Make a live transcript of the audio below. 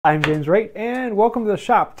I'm James Wright and welcome to the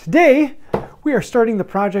shop. Today we are starting the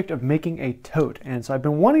project of making a tote, and so I've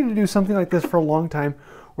been wanting to do something like this for a long time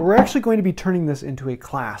where we're actually going to be turning this into a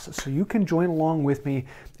class so you can join along with me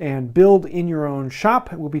and build in your own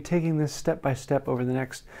shop. We'll be taking this step by step over the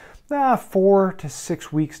next 4 to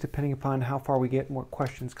 6 weeks depending upon how far we get and what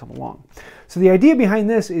questions come along. So the idea behind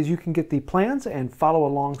this is you can get the plans and follow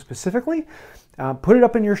along specifically. Put it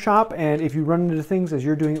up in your shop, and if you run into things as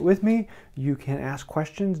you're doing it with me, you can ask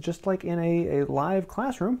questions just like in a live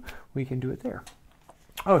classroom. We can do it there.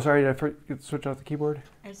 Oh, sorry, did I forget to switch out the keyboard?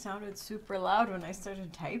 It sounded super loud when I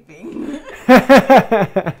started typing.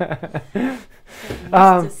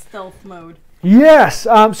 Stealth mode. Yes,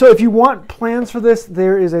 so if you want plans for this,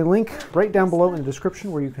 there is a link right down below in the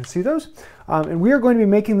description where you can see those. And we are going to be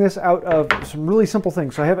making this out of some really simple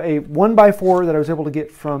things. So I have a 1x4 that I was able to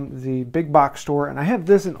get from the big box store, and I have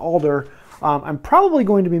this in alder. I'm probably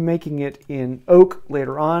going to be making it in oak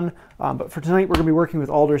later on, but for tonight we're going to be working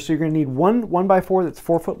with alder. So you're going to need one 1x4 that's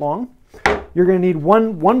 4 foot long. You're going to need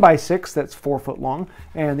one 1x6 that's 4 foot long,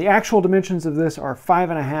 and the actual dimensions of this are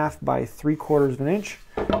 5.5 by 3/4 of an inch,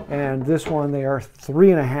 and this one they are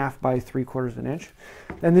 3.5 by 3/4 of an inch.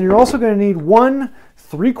 And then you're also going to need one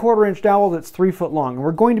 3/4 inch dowel that's 3 foot long, and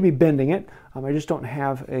we're going to be bending it. I just don't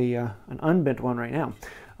have an unbent one right now.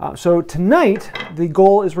 So tonight the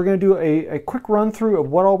goal is we're going to do a quick run through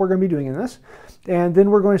of what all we're going to be doing in this, and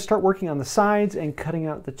then we're going to start working on the sides and cutting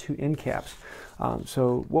out the 2 end caps.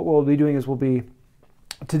 So what we'll be doing is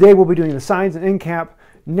today we'll be doing the sides and end cap.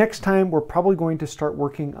 Next time we're probably going to start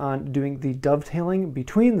working on doing the dovetailing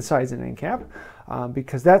between the sides and end cap,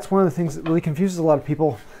 because that's one of the things that really confuses a lot of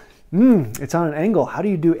people. It's on an angle. How do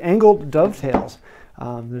you do angled dovetails?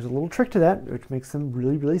 There's a little trick to that, which makes them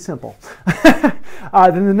really, really simple.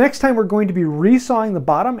 Then the next time we're going to be resawing the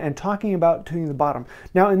bottom and talking about tuning the bottom.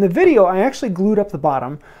 Now in the video I actually glued up the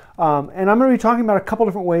bottom. And I'm going to be talking about a couple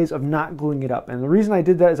different ways of not gluing it up. And the reason I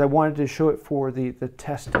did that is I wanted to show it for the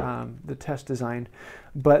test design.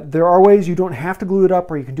 But there are ways you don't have to glue it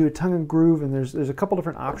up, or you can do a tongue and groove, and there's a couple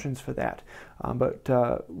different options for that. But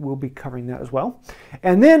we'll be covering that as well.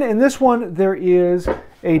 And then in this one there is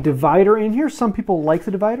a divider in here. Some people like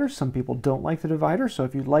the divider, some people don't like the divider. So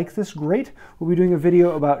if you like this, great. We'll be doing a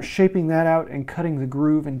video about shaping that out and cutting the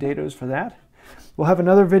groove and dados for that. We'll have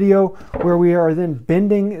another video where we are then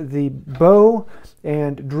bending the bow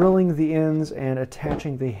and drilling the ends and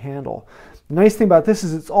attaching the handle. The nice thing about this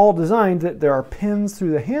is it's all designed that there are pins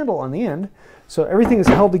through the handle on the end, so everything is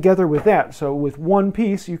held together with that. So with one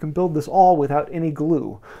piece you can build this all without any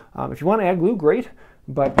glue. If you want to add glue, great,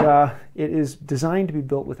 but it is designed to be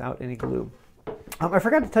built without any glue. I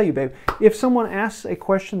forgot to tell you, babe, if someone asks a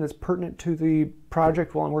question that's pertinent to the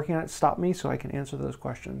project while I'm working on it, stop me so I can answer those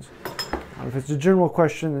questions. If it's a general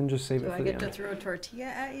question, then just save it for the end. Do I get to throw a tortilla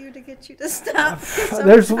at you to get you to stop?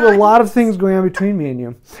 There's a lot of things going on between me and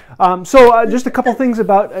you. Just a couple things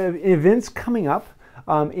about events coming up.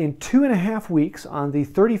 In 2.5 weeks, on the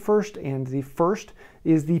 31st and the 1st,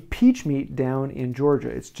 is the Peach Meet down in Georgia.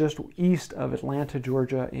 It's just east of Atlanta,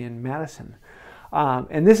 Georgia, in Madison.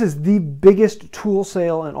 And this is the biggest tool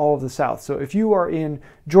sale in all of the South. So if you are in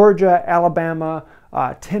Georgia, Alabama,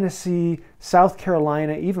 Tennessee, South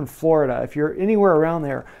Carolina, even Florida, if you're anywhere around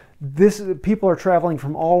there, people are traveling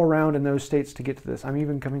from all around in those states to get to this. I'm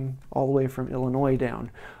even coming all the way from Illinois down.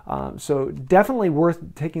 So definitely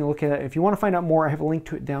worth taking a look at it. If you want to find out more, I have a link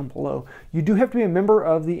to it down below. You do have to be a member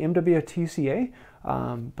of the MWTCA,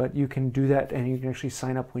 but you can do that and you can actually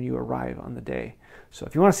sign up when you arrive on the day. So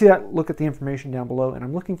if you want to see that, look at the information down below, and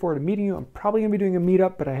I'm looking forward to meeting you. I'm probably going to be doing a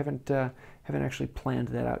meetup, but I haven't actually planned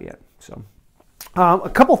that out yet. So a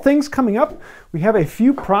couple things coming up. We have a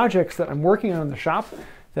few projects that I'm working on in the shop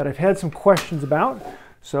that I've had some questions about.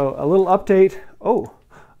 So a little update. Oh,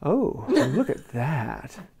 look at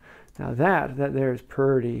that. Now that there is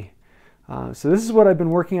pretty. So this is what I've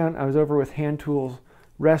been working on. I was over with Hand Tools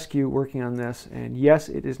Rescue working on this, and yes,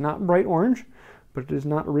 it is not bright orange, but it is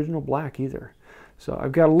not original black either. So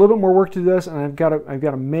I've got a little bit more work to do this, and I've got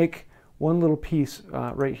to make one little piece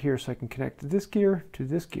right here so I can connect this gear to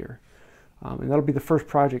this gear. And that'll be the first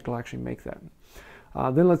project I'll actually make that.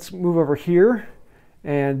 Then let's move over here.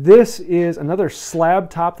 And this is another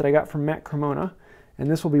slab top that I got from Matt Cremona. And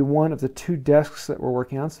this will be one of the 2 desks that we're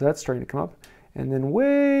working on. So that's starting to come up. And then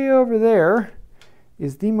way over there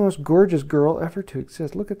is the most gorgeous girl ever to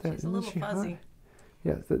exist. Look at that. She's a little fuzzy. Hot?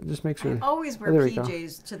 Yeah, that just makes her... I always wear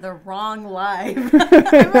PJs to the wrong live. He's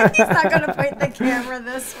not going to point the camera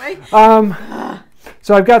this way.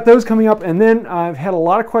 So I've got those coming up, and then I've had a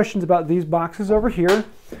lot of questions about these boxes over here,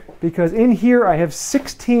 because in here I have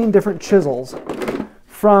 16 different chisels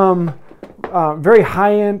from very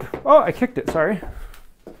high-end. Oh, I kicked it, sorry.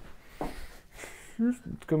 Let's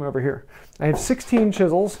come over here. I have 16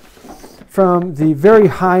 chisels from the very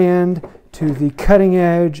high-end to the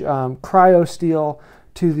cutting-edge cryo steel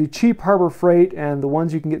to the cheap Harbor Freight and the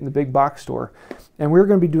ones you can get in the big box store. And we're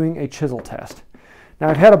going to be doing a chisel test. Now,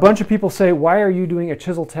 I've had a bunch of people say, why are you doing a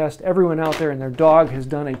chisel test? Everyone out there and their dog has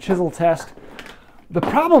done a chisel test. The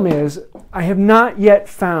problem is, I have not yet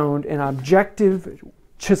found an objective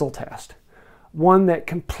chisel test. One that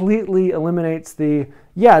completely eliminates the,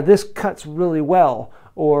 yeah, this cuts really well,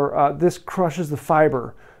 or this crushes the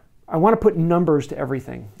fiber. I want to put numbers to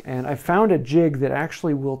everything. And I found a jig that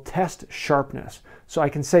actually will test sharpness. So I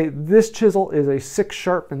can say this chisel is a 6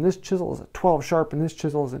 sharp, and this chisel is a 12 sharp, and this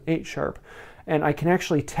chisel is an 8 sharp. And I can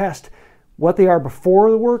actually test what they are before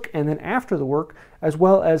the work and then after the work, as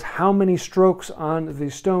well as how many strokes on the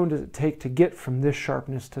stone does it take to get from this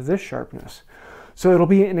sharpness to this sharpness. So it'll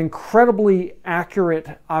be an incredibly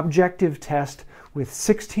accurate, objective test with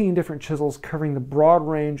 16 different chisels covering the broad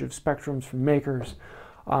range of spectrums from makers.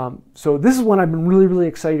 So this is one I've been really, really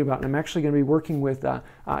excited about, and I'm actually going to be working with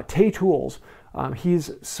Tay Tools.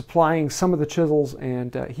 He's supplying some of the chisels,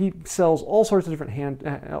 and he sells all sorts of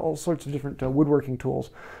different woodworking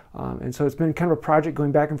tools. And so it's been kind of a project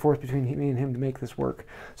going back and forth between me and him to make this work.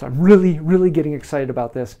 So I'm really, really getting excited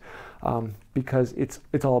about this because it's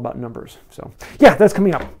all about numbers. So yeah, that's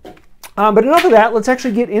coming up. But enough of that. Let's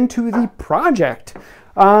actually get into the project.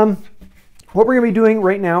 What we're going to be doing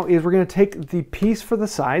right now is we're going to take the piece for the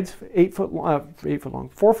sides, 4 foot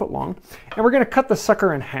long, and we're going to cut the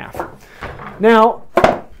sucker in half. Now,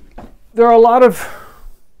 there are a lot of,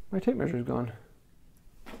 my tape measure's gone.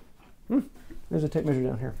 There's a tape measure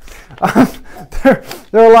down here.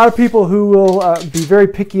 There are a lot of people who will be very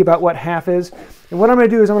picky about what half is. And what I'm going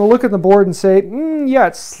to do is I'm going to look at the board and say, yeah,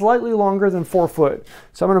 it's slightly longer than 4 foot.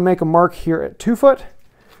 So I'm going to make a mark here at 2 foot,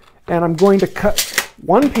 and I'm going to cut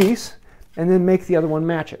one piece and then make the other one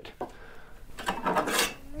match it.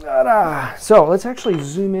 Ta-da! So let's actually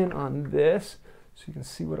zoom in on this so you can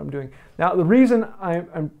see what I'm doing. Now, the reason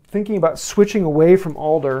I'm thinking about switching away from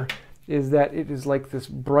alder is that it is like this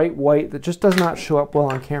bright white that just does not show up well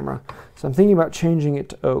on camera. So I'm thinking about changing it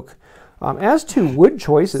to oak. As to wood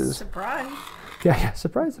choices... Surprise! Yeah,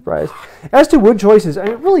 surprise, surprise. As to wood choices,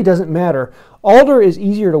 it really doesn't matter. Alder is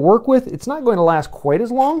easier to work with. It's not going to last quite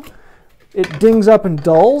as long. It dings up and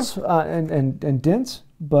dulls and dents,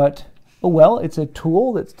 but oh well, it's a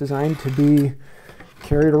tool that's designed to be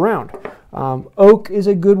carried around. Oak is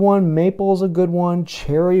a good one, maple is a good one,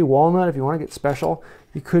 cherry, walnut, if you want to get special.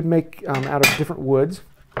 You could make out of different woods.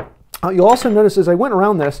 You'll also notice as I went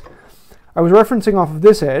around this, I was referencing off of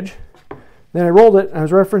this edge, then I rolled it, and I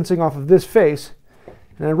was referencing off of this face,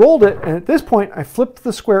 and I rolled it, and at this point I flipped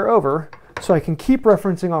the square over so I can keep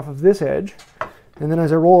referencing off of this edge. And then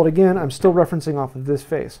as I roll it again, I'm still referencing off of this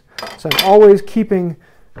face. So I'm always keeping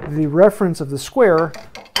the reference of the square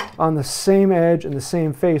on the same edge and the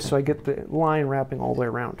same face so I get the line wrapping all the way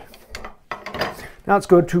around. Now let's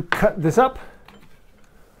go to cut this up.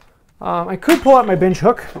 I could pull out my bench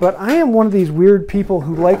hook, but I am one of these weird people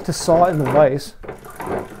who like to saw in the vise.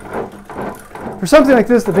 For something like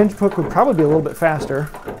this, the bench hook would probably be a little bit faster.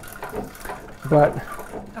 But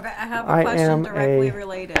okay, I have a question directly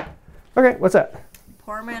related. Okay, what's that?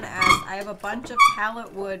 Poor man asks, I have a bunch of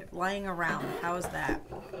pallet wood lying around. How is that?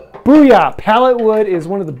 Booyah! Pallet wood is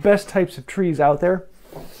one of the best types of trees out there.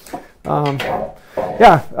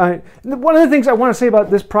 Yeah, one of the things I want to say about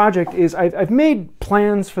this project is I've made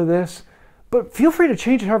plans for this, but feel free to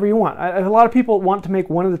change it however you want. A lot of people want to make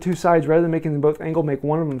one of the two sides rather than making them both angled, make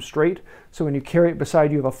one of them straight. So when you carry it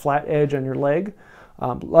beside you have a flat edge on your leg.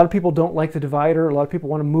 A lot of people don't like the divider. A lot of people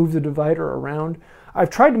want to move the divider around. I've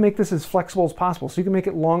tried to make this as flexible as possible. So you can make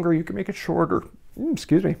it longer, you can make it shorter.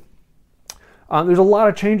 Excuse me. There's a lot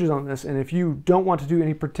of changes on this, and if you don't want to do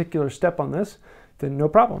any particular step on this, then no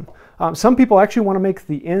problem. Some people actually want to make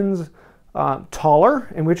the ends taller,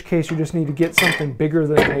 in which case you just need to get something bigger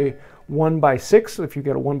than a 1x6, if you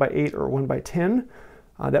get a 1x8 or a 1x10.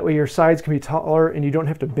 That way your sides can be taller and you don't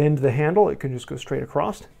have to bend the handle, it can just go straight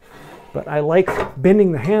across. But I like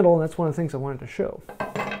bending the handle, and that's one of the things I wanted to show.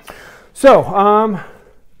 So,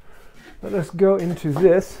 let us go into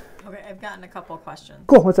this. Okay, I've gotten a couple of questions.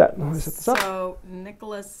 Cool, what's that? Let me set this up. So,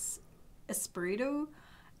 Nicholas Espiritu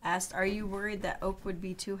asked, are you worried that oak would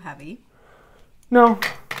be too heavy? No.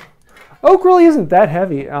 Oak really isn't that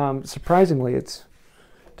heavy. Surprisingly, it's...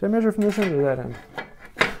 Did I measure from this end or that end?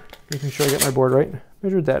 Making sure I get my board right.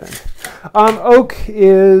 Measured that end. Oak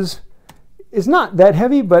is not that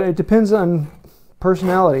heavy, but it depends on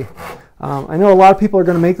personality. I know a lot of people are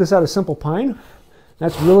going to make this out of simple pine.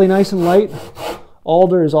 That's really nice and light.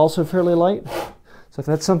 Alder is also fairly light. So if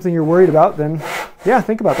that's something you're worried about, then yeah,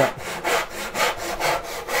 think about that.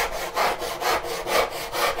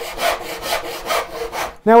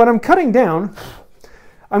 Now when I'm cutting down,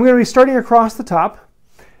 I'm going to be starting across the top,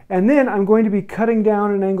 and then I'm going to be cutting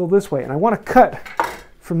down an angle this way. And I want to cut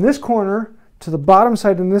from this corner to the bottom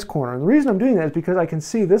side in this corner. And the reason I'm doing that is because I can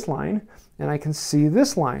see this line and I can see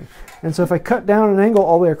this line. And so if I cut down an angle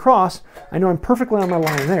all the way across, I know I'm perfectly on my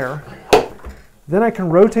line there. Then I can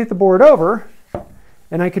rotate the board over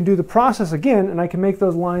and I can do the process again, and I can make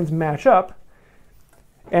those lines match up.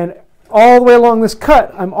 And all the way along this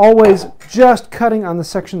cut, I'm always just cutting on the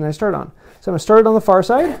section that I start on. So I'm going to start on the far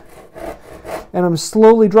side, and I'm going to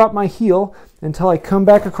slowly drop my heel until I come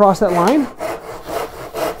back across that line.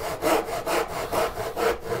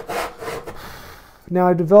 Now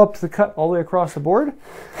I've developed the cut all the way across the board,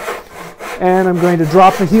 and I'm going to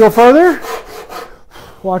drop the heel further,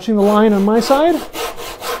 watching the line on my side,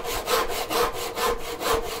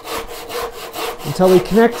 until they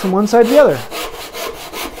connect from one side to the other.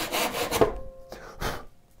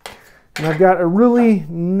 And I've got a really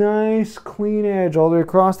nice clean edge all the way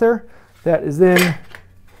across there that is then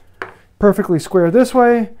perfectly square this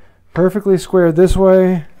way, perfectly square this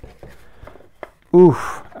way.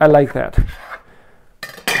 Oof, I like that.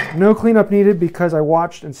 No cleanup needed because I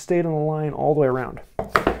watched and stayed on the line all the way around.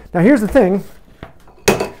 Now here's the thing.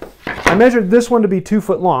 I measured this one to be 2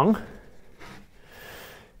 foot long,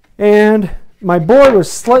 and my board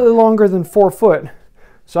was slightly longer than 4 foot.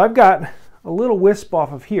 So I've got a little wisp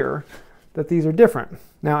off of here that these are different.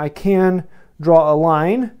 Now I can draw a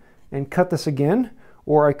line and cut this again,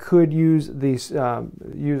 or I could use these,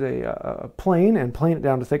 a plane and plane it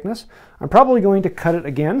down to thickness. I'm probably going to cut it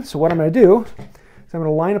again. So what I'm going to do is I'm going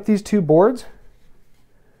to line up these two boards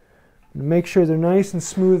and make sure they're nice and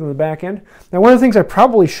smooth on the back end. Now one of the things I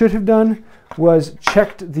probably should have done was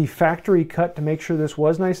checked the factory cut to make sure this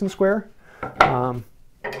was nice and square. And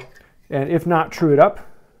if not, true it up.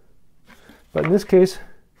 But in this case,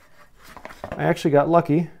 I actually got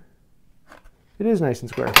lucky. It is nice and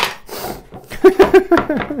square.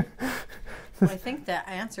 Well, I think that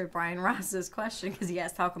answered Brian Ross's question, because he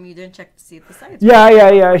asked how come you didn't check to see if the sides. Yeah.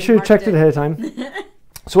 I should have checked it ahead of time.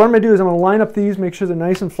 So what I'm going to do is I'm going to line up these, make sure they're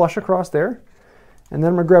nice and flush across there. And then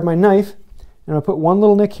I'm going to grab my knife and I'm going to put one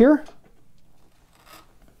little nick here.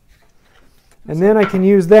 And then I can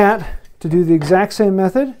use that to do the exact same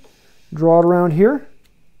method. Draw it around here.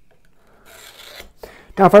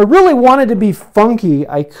 Now if I really wanted to be funky,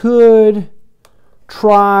 I could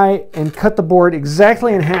try and cut the board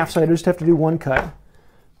exactly in half, so I just have to do one cut.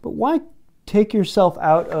 But why take yourself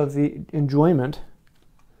out of the enjoyment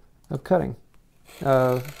of cutting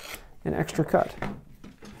an extra cut?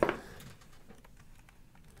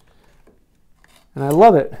 And I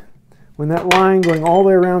love it when that line going all the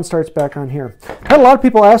way around starts back on here. I had a lot of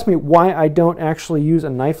people ask me why I don't actually use a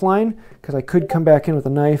knife line, because I could come back in with a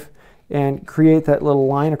knife and create that little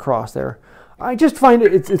line across there. I just find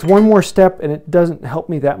it's one more step, and it doesn't help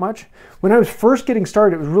me that much. When I was first getting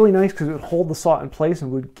started, it was really nice because it would hold the saw in place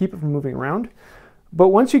and would keep it from moving around. But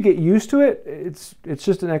once you get used to it, it's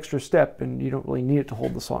just an extra step, and you don't really need it to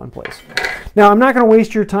hold the saw in place. Now, I'm not going to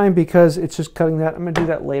waste your time because it's just cutting that. I'm going to do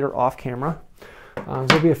that later off camera.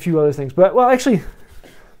 There'll be a few other things. But, well, actually,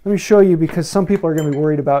 let me show you, because some people are going to be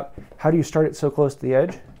worried about how do you start it so close to the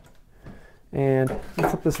edge. And let me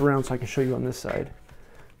flip this around so I can show you on this side.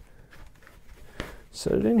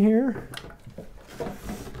 Set it in here.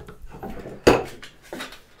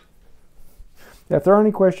 Yeah, if there are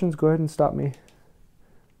any questions, go ahead and stop me.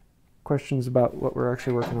 Questions about what we're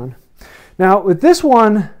actually working on. Now, with this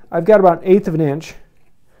one, I've got about 1/8 of an inch,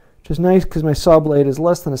 which is nice because my saw blade is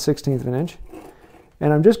less than a 1/16 of an inch.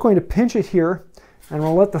 And I'm just going to pinch it here, and I'm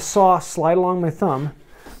going to let the saw slide along my thumb.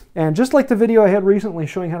 And just like the video I had recently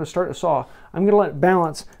showing how to start a saw, I'm going to let it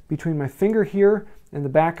balance between my finger here and the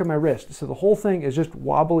back of my wrist. So the whole thing is just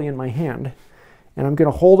wobbly in my hand. And I'm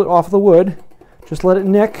going to hold it off the wood, just let it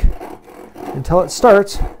nick until it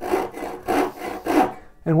starts.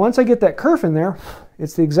 And once I get that kerf in there,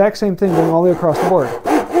 it's the exact same thing going all the way across the board.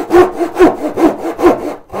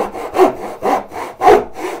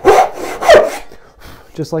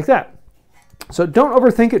 Just like that. So don't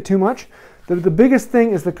overthink it too much. The biggest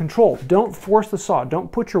thing is the control. Don't force the saw.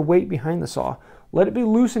 Don't put your weight behind the saw. Let it be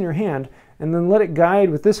loose in your hand, and then let it guide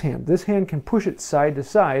with this hand. This hand can push it side to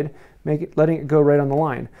side, letting it go right on the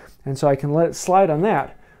line. And so I can let it slide on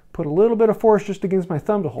that, put a little bit of force just against my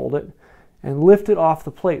thumb to hold it, and lift it off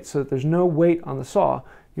the plate so that there's no weight on the saw.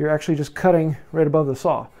 You're actually just cutting right above the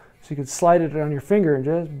saw. So you can slide it on your finger and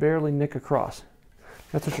just barely nick across.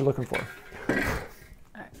 That's what you're looking for.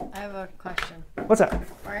 I have a question. What's that?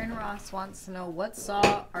 Brian Ross wants to know, what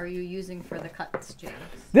saw are you using for the cuts, James?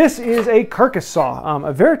 This is a carcass saw,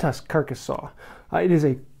 a Veritas carcass saw. It is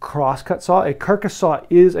a crosscut saw. A carcass saw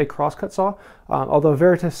is a crosscut saw, although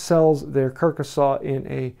Veritas sells their carcass saw in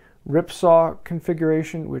a rip saw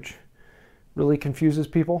configuration, which really confuses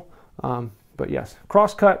people. But yes,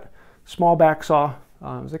 crosscut, small back saw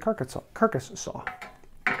is a carcass saw.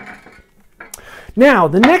 Now,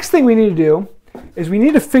 the next thing we need to do is we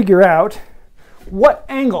need to figure out what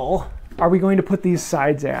angle are we going to put these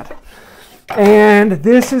sides at. And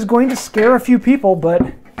this is going to scare a few people, but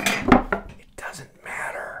it doesn't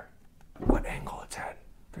matter what angle it's at.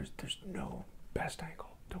 There's no best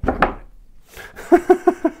angle. Don't worry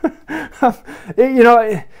about it. You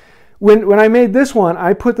know, when I made this one,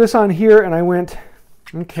 I put this on here and I went,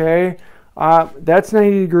 okay, that's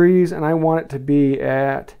 90 degrees and I want it to be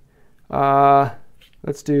at,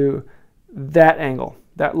 let's do that angle.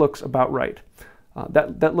 That looks about right.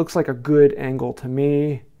 That looks like a good angle to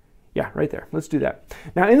me. Yeah, right there. Let's do that.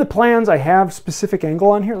 Now in the plans, I have specific angle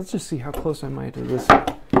on here. Let's just see how close I am to this.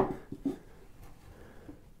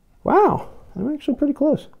 Wow, I'm actually pretty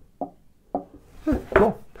close.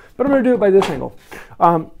 Cool. But I'm going to do it by this angle.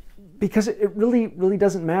 Because it really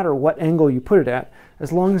doesn't matter what angle you put it at,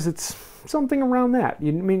 as long as it's something around that. I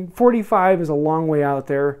mean, 45 is a long way out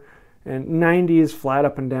there, and 90 is flat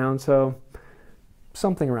up and down, so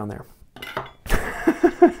something around there.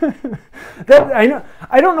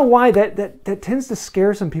 I don't know why that tends to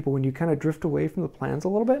scare some people when you kind of drift away from the plans a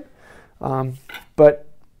little bit. But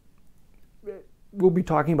we'll be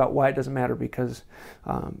talking about why it doesn't matter, because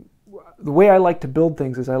the way I like to build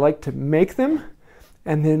things is I like to make them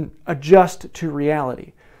and then adjust to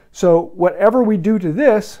reality. So whatever we do to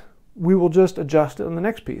this, we will just adjust it on the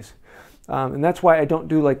next piece. And that's why I don't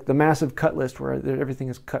do like the massive cut list where everything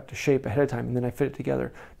is cut to shape ahead of time and then I fit it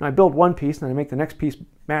together. Now I build one piece and then I make the next piece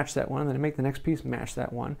match that one, and then I make the next piece match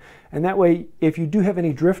that one. And that way, if you do have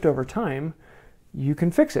any drift over time, you can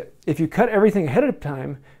fix it. If you cut everything ahead of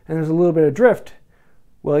time and there's a little bit of drift,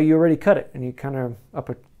 well, you already cut it and you kind of up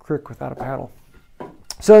a creek without a paddle.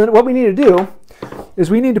 So what we need to do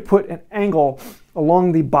is we need to put an angle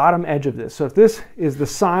along the bottom edge of this. So if this is the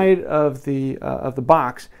side of the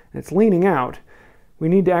box and it's leaning out, we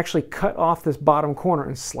need to actually cut off this bottom corner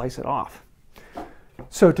and slice it off.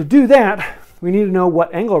 So to do that, we need to know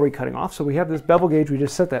what angle are we cutting off. So we have this bevel gauge we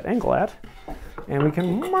just set that angle at, and we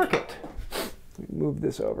can mark it. Let me move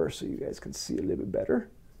this over so you guys can see a little bit better.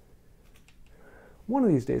 One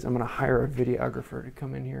of these days I'm going to hire a videographer to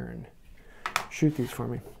come in here and shoot these for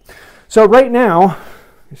me. So right now,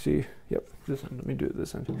 you see, yep, this end, let me do it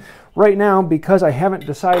this end. Right now, because I haven't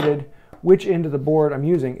decided which end of the board I'm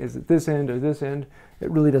using, is it this end or this end, it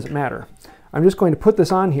really doesn't matter. I'm just going to put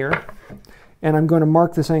this on here and I'm going to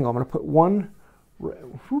mark this angle. I'm going to put one,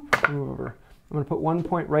 move over. I'm going to put one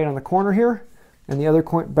point right on the corner here and the other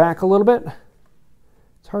point back a little bit.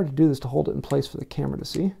 It's hard to do this to hold it in place for the camera to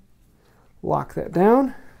see. Lock that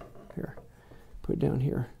down. Here, put it down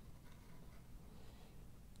here.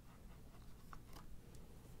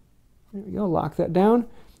 There we go, lock that down,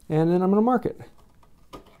 and then I'm going to mark it.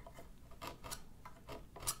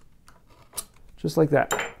 Just like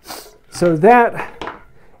that. So that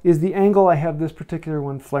is the angle I have this particular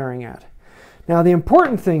one flaring at. Now the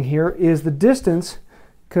important thing here is the distance,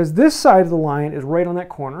 because this side of the line is right on that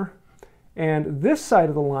corner, and this side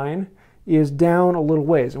of the line is down a little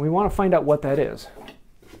ways, and we want to find out what that is.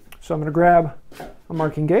 So I'm going to grab a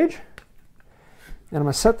marking gauge, and I'm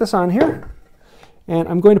going to set this on here. And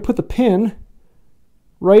I'm going to put the pin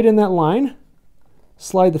right in that line,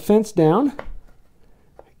 slide the fence down.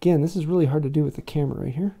 Again, this is really hard to do with the camera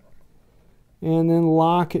right here. And then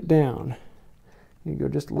lock it down. You go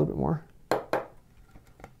just a little bit more. A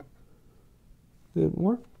little bit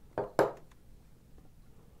more.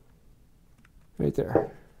 Right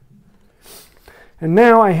there. And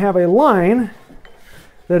now I have a line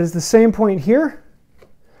that is the same point here.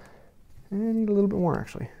 And I need a little bit more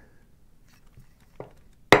actually.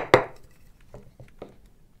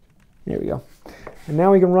 There we go. And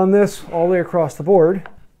now we can run this all the way across the board,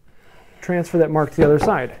 transfer that mark to the other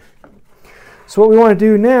side. So what we want to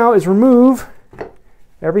do now is remove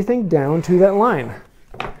everything down to that line.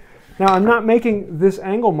 Now I'm not making this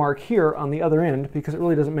angle mark here on the other end because it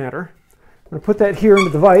really doesn't matter. I'm going to put that here in the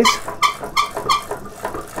device.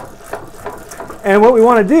 And what we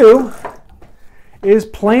want to do is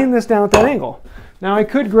plane this down at that angle. Now I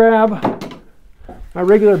could grab my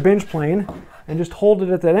regular bench plane and just hold it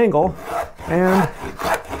at that angle and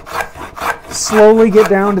slowly get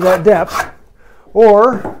down to that depth.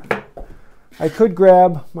 Or I could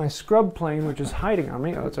grab my scrub plane, which is hiding on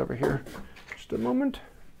me. Oh, it's over here. Just a moment.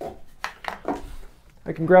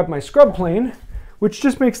 I can grab my scrub plane, which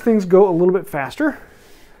just makes things go a little bit faster.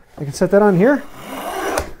 I can set that on here,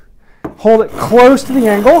 hold it close to the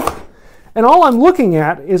angle, and all I'm looking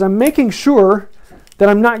at is I'm making sure that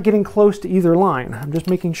I'm not getting close to either line. I'm just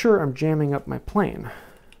making sure I'm jamming up my plane,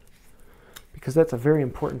 because that's a very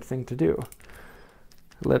important thing to do.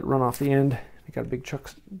 Let it run off the end. I got a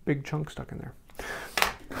big chunk stuck in there.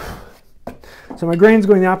 So my grain's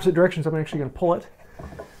going the opposite direction, so I'm actually going to pull it.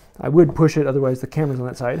 I would push it, otherwise the camera's on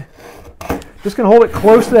that side. Just going to hold it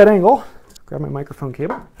close to that angle. Grab my microphone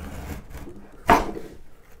cable.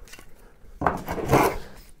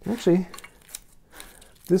 Actually,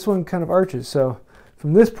 this one kind of arches, so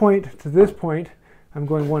from this point to this point, I'm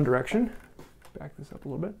going one direction. Back this up a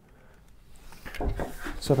little bit.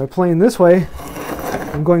 So if I plane this way,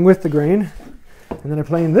 I'm going with the grain, and then I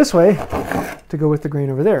plane this way to go with the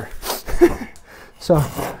grain over there. So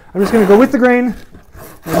I'm just going to go with the grain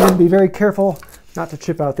and then be very careful not to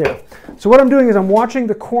chip out there. So what I'm doing is I'm watching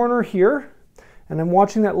the corner here, and I'm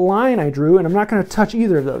watching that line I drew, and I'm not going to touch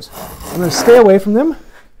either of those. I'm going to stay away from them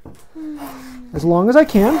as long as I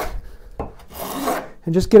can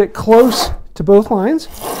and just get it close to both lines.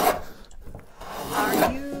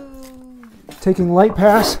 Are you taking light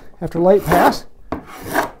pass after light pass?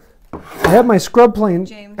 I have my scrub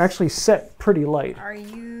plane actually set pretty light. Are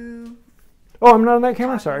you... Oh, I'm not on that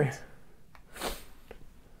camera? Sorry.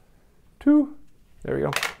 2. There we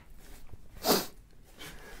go.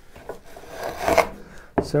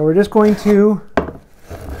 So we're just going to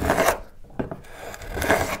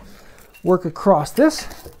work across this.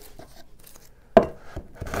 The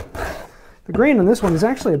grain on this one is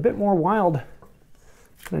actually a bit more wild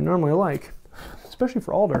than I normally like, especially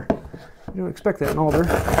for alder. You don't expect that in alder.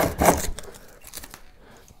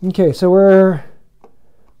 Okay, so we're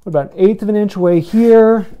about 1/8 of an inch away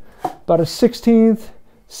here, about a 1/16,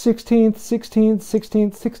 16th, 16th,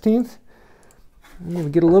 16th, 16th. I'm going to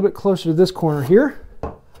get a little bit closer to this corner here.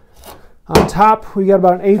 On top, we got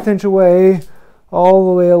about an 1/8 inch away, all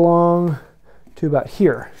the way along to about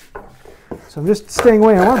here. So I'm just staying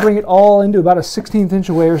away. I want to bring it all into about a 1/16 inch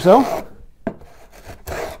away or so,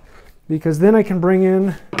 because then I can bring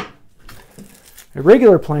in a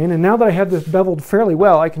regular plane, and now that I have this beveled fairly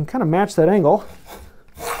well, I can kind of match that angle.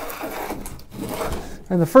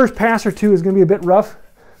 And the first pass or two is going to be a bit rough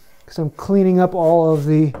because I'm cleaning up all of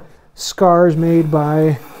the scars made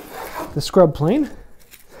by the scrub plane.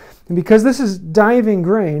 And because this is diving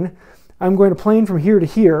grain, I'm going to plane from here to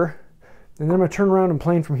here, and then I'm going to turn around and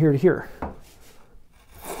plane from here to here.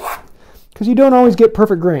 Because you don't always get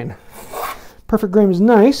perfect grain. Perfect grain is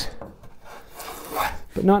nice,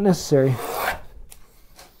 but not necessary.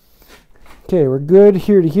 Okay, we're good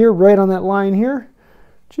here to here, right on that line here.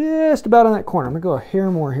 Just about on that corner. I'm going to go a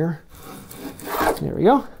hair more here. There we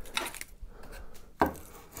go.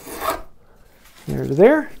 There to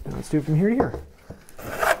there. Now let's do it from here to here.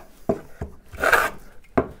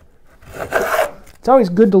 It's always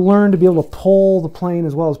good to learn to be able to pull the plane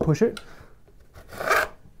as well as push it.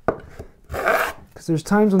 Because there's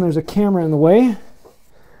times when there's a camera in the way.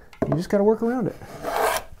 You just got to work around it.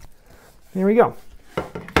 There we go.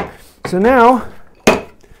 So now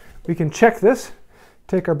we can check this.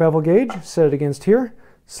 Take our bevel gauge, set it against here,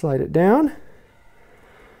 slide it down.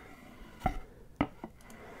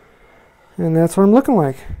 And that's what I'm looking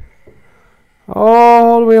like.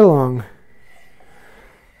 All the way along.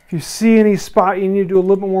 If you see any spot you need to do a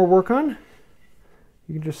little bit more work on,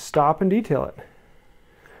 you can just stop and detail it.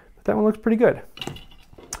 But that one looks pretty good.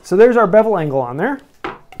 So there's our bevel angle on there.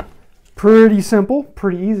 Pretty simple,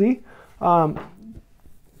 pretty easy.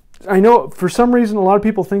 I know for some reason a lot of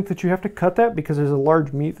people think that you have to cut that because there's a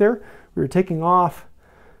large meat there. We were taking off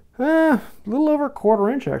a little over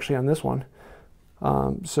 1/4 inch actually on this one.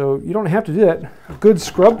 So you don't have to do that. A good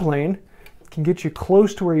scrub plane can get you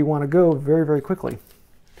close to where you want to go very, very quickly.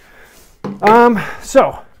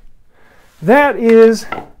 So that is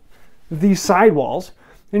the sidewalls.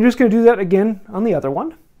 And you're just going to do that again on the other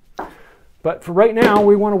one. But for right now,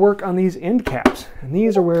 we want to work on these end caps. And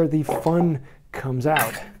these are where the fun comes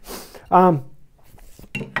out.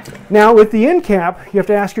 Now with the end cap, you have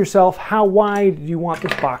to ask yourself, how wide do you want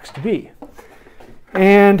this box to be?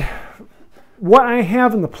 And what I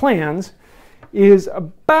have in the plans is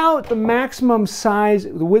about the maximum size,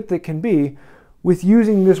 the width it can be, with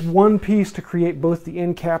using this one piece to create both the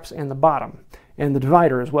end caps and the bottom, and the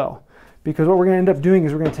divider as well. Because what we're going to end up doing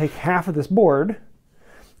is we're going to take half of this board,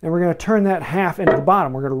 and we're going to turn that half into the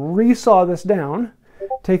bottom. We're going to resaw this down,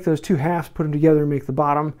 take those two halves, put them together and make the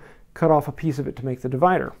bottom, cut off a piece of it to make the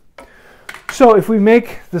divider. So if we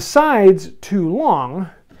make the sides too long,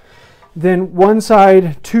 then one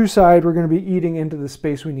side, two side, we're going to be eating into the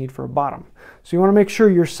space we need for a bottom. So you want to make sure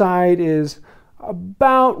your side is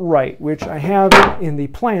about right, which I have in the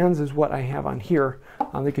plans is what I have on here.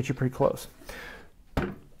 They get you pretty close.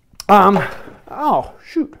 Oh,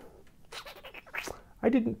 shoot. I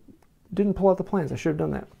didn't pull out the plans. I should have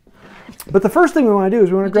done that. But the first thing we want to do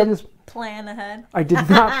is we want to grab this. Plan ahead. I did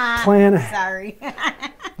not plan ahead. Sorry.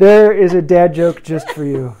 There is a dad joke just for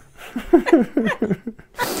you.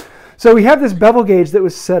 So we have this bevel gauge that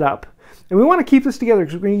was set up, and we want to keep this together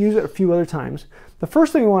because we're going to use it a few other times. The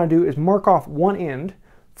first thing we want to do is mark off one end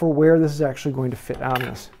for where this is actually going to fit on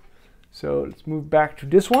this. So let's move back to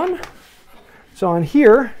this one. So on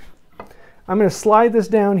here, I'm going to slide this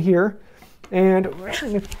down here, and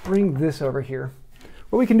actually let me bring this over here.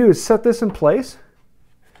 What we can do is set this in place,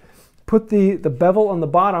 put the bevel on the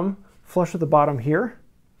bottom flush with the bottom here,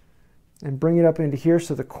 and bring it up into here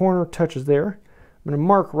so the corner touches there. I'm going to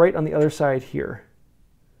mark right on the other side here.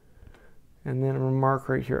 And then I'm going to mark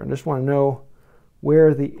right here. I just want to know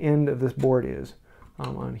where the end of this board is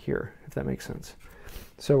on here, if that makes sense.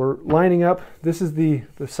 So we're lining up. This is the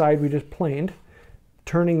side we just planed,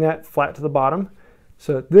 turning that flat to the bottom.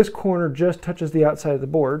 So this corner just touches the outside of the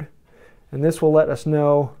board. And this will let us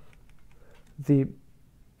know the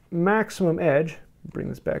maximum edge. Bring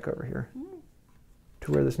this back over here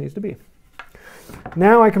to where this needs to be.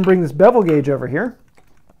 Now I can bring this bevel gauge over here,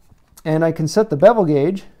 and I can set the bevel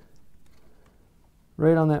gauge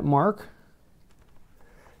right on that mark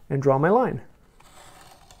and draw my line.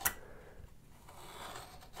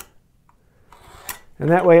 And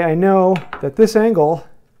that way I know that this angle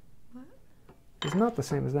is not the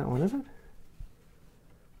same as that one, is it?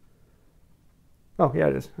 Oh, yeah,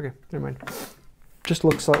 it is. Okay, never mind. Just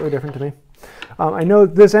looks slightly different to me. I know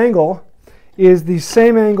this angle is the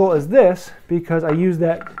same angle as this because I use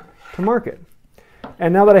that to mark it.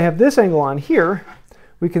 And now that I have this angle on here,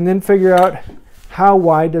 we can then figure out how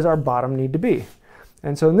wide does our bottom need to be.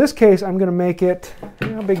 And so in this case, I'm going to make it,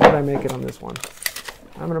 how big did I make it on this one?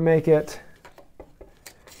 I'm going to make it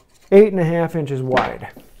 8.5 inches wide.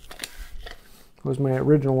 Was my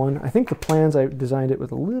original one. I think the plans I designed it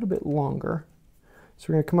with a little bit longer. So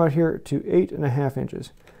we're going to come out here to 8.5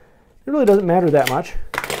 inches. It really doesn't matter that much.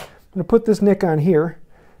 I'm going to put this nick on here,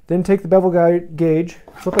 then take the bevel gauge,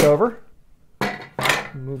 flip it over,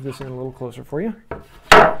 move this in a little closer for you.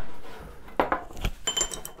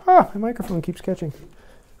 Ah, my microphone keeps catching.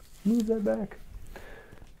 Move that back.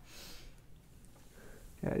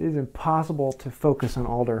 Yeah, it is impossible to focus on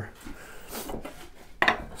Alder.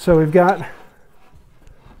 So we've got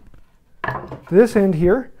this end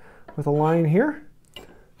here with a line here,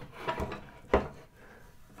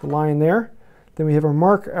 the line there. Then we have our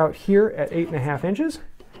mark out here at 8.5 inches.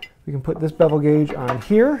 We can put this bevel gauge on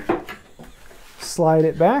here, slide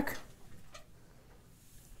it back,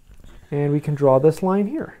 and we can draw this line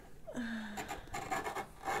here.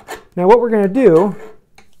 Now what we're going to do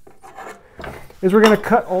is we're going to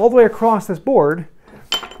cut all the way across this board,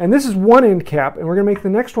 and this is one end cap, and we're going to make the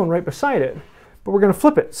next one right beside it, but we're going to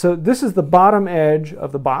flip it. So this is the bottom edge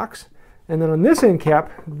of the box, and then on this end cap,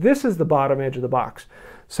 this is the bottom edge of the box,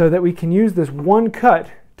 so that we can use this one cut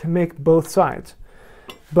to make both sides.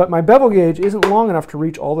 But my bevel gauge isn't long enough to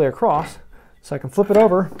reach all the way across, so I can flip it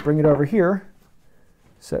over, bring it over here,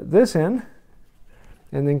 set this in,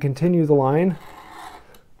 and then continue the line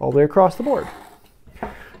all the way across the board.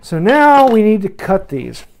 So now we need to cut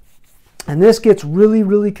these. And this gets really,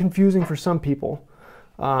 really confusing for some people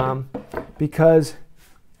because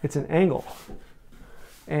it's an angle.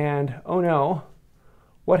 And oh no,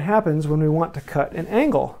 what happens when we want to cut an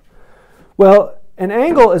angle? Well, an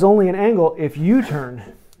angle is only an angle if you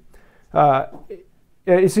turn.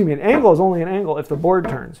 Excuse me, an angle is only an angle if the board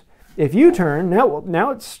turns. If you turn,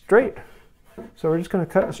 now it's straight. So we're just going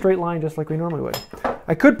to cut a straight line just like we normally would.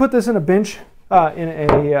 I could put this in a bench,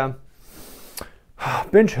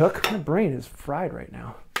 bench hook. My brain is fried right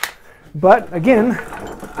now. But again,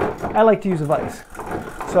 I like to use a vise.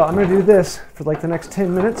 So I'm going to do this for like the next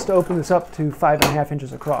 10 minutes to open this up to 5.5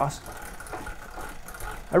 inches across.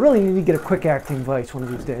 I really need to get a quick acting vise one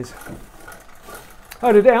of these days.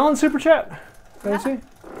 Oh, did Alan super chat? Did I see?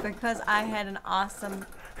 Because I had an awesome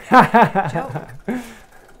joke.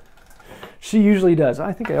 She usually does.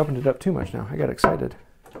 I think I opened it up too much now. I got excited.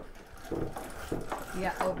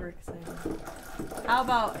 Yeah, overexcited. How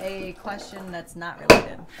about a question that's not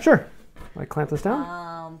related? Sure. I clamp this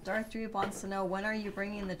down. DarthDweeb wants to know, when are you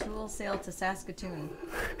bringing the tool sale to Saskatoon?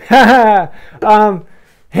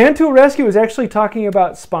 Hand Tool Rescue was actually talking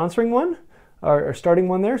about sponsoring one or starting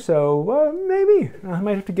one there, so maybe I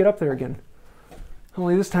might have to get up there again.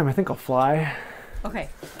 Only this time I think I'll fly. Okay,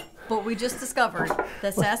 but we just discovered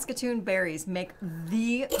that Saskatoon berries make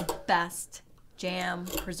the best jam,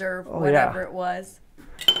 preserve, whatever it was.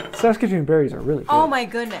 Saskatoon berries are really good. Oh my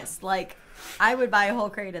goodness, like I would buy a whole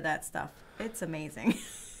crate of that stuff. It's amazing.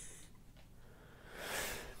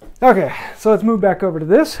 Okay, so let's move back over to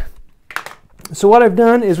this. So what I've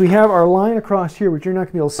done is we have our line across here, which you're not going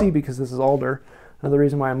to be able to see because this is alder. Another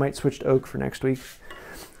reason why I might switch to oak for next week.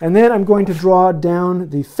 And then I'm going to draw down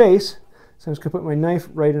the face. So I'm just going to put my knife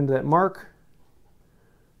right into that mark.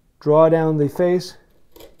 Draw down the face.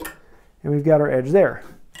 And we've got our edge there.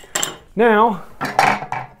 Now,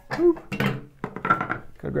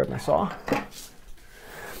 gotta grab my saw.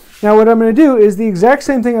 Now what I'm going to do is the exact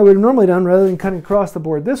same thing I would have normally done. Rather than cutting across the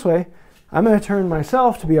board this way, I'm going to turn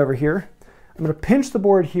myself to be over here. I'm going to pinch the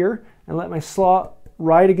board here and let my saw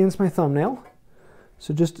ride against my thumbnail.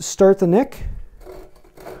 So just start the nick,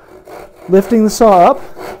 lifting the saw up,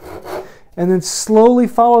 and then slowly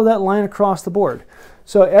follow that line across the board.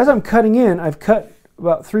 So as I'm cutting in, I've cut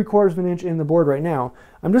about 3/4 of an inch in the board right now.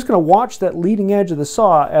 I'm just going to watch that leading edge of the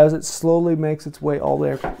saw as it slowly makes its way all the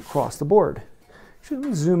way across the board. Let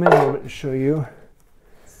me zoom in a little bit to show you.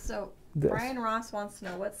 So this. Brian Ross wants to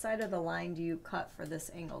know, what side of the line do you cut for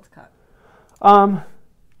this angled cut?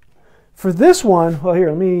 For this one, well here,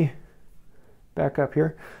 let me back up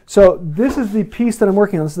here. So this is the piece that I'm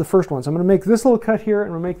working on. This is the first one. So I'm going to make this little cut here,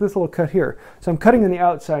 and I'm going to make this little cut here. So I'm cutting on the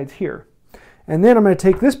outsides here. And then I'm going to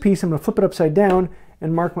take this piece, I'm going to flip it upside down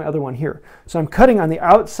and mark my other one here. So I'm cutting on the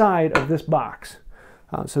outside of this box.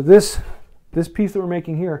 So this piece that we're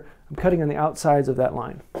making here, I'm cutting on the outsides of that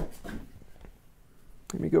line.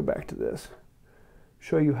 Let me go back to this.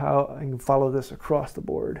 Show you how I can follow this across the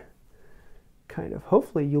board. Kind of.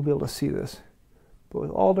 Hopefully you'll be able to see this. But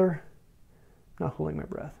with alder, not holding my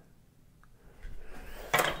breath.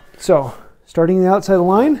 So, starting on the outside of the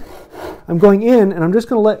line, I'm going in and I'm just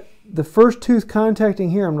going to let the first tooth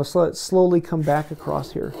contacting here, I'm going to let it slowly come back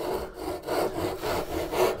across here.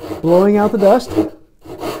 Blowing out the dust.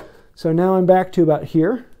 So now I'm back to about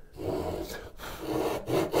here.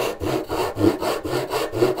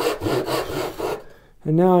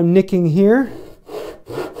 And now I'm nicking here.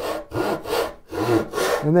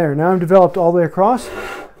 And there, now I'm developed all the way across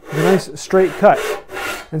with a nice straight cut.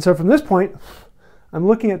 And so from this point, I'm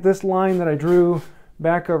looking at this line that I drew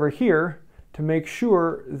back over here to make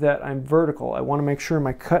sure that I'm vertical. I want to make sure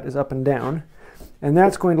my cut is up and down. And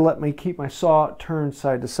that's going to let me keep my saw turned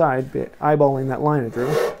side to side, eyeballing that line I drew.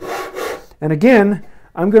 And again,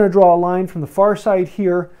 I'm going to draw a line from the far side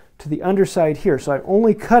here to the underside here. So I'm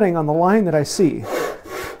only cutting on the line that I see.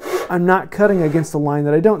 I'm not cutting against the line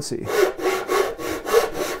that I don't see.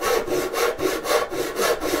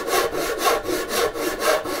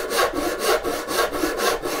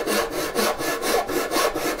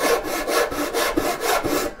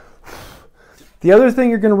 The other thing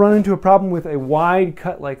you're going to run into a problem with a wide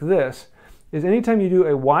cut like this is anytime you do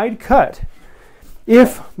a wide cut,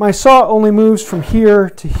 if my saw only moves from here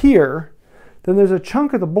to here, then there's a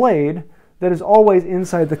chunk of the blade that is always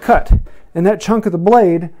inside the cut. And that chunk of the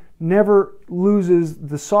blade never loses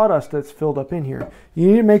the sawdust that's filled up in here. You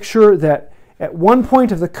need to make sure that at one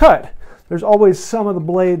point of the cut, there's always some of the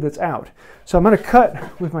blade that's out. So I'm going to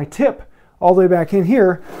cut with my tip all the way back in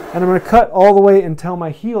here, and I'm going to cut all the way until my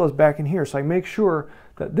heel is back in here. So I make sure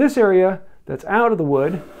that this area that's out of the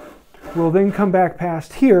wood will then come back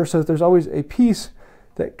past here so that there's always a piece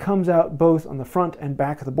that comes out both on the front and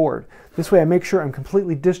back of the board. This way I make sure I'm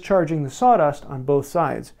completely discharging the sawdust on both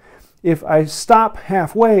sides. If I stop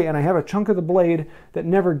halfway and I have a chunk of the blade that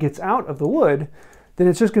never gets out of the wood, then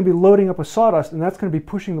it's just going to be loading up with sawdust, and that's going to be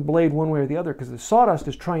pushing the blade one way or the other because the sawdust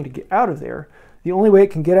is trying to get out of there. The only way it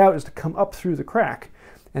can get out is to come up through the crack,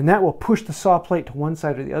 and that will push the saw plate to one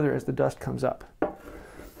side or the other as the dust comes up.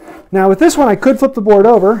 Now with this one I could flip the board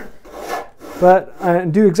over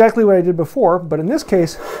and do exactly what I did before, but in this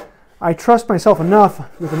case I trust myself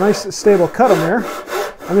enough with a nice stable cut on there.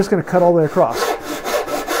 I'm just going to cut all the way across.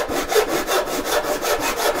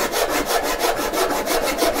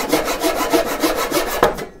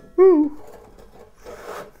 Woo.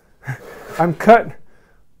 I'm cut.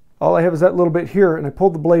 All I have is that little bit here, and I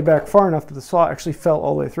pulled the blade back far enough that the saw actually fell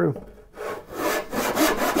all the way through.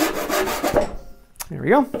 There we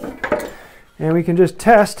go. And we can just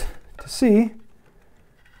test to see.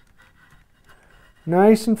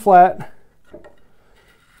 Nice and flat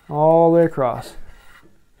all the way across.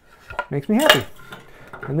 Makes me happy.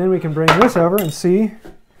 And then we can bring this over and see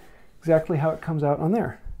exactly how it comes out on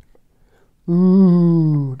there.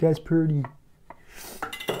 Ooh, that's pretty.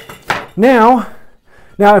 Now,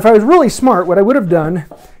 if I was really smart, what I would have done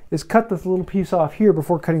is cut this little piece off here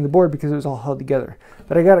before cutting the board because it was all held together.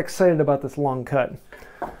 But I got excited about this long cut.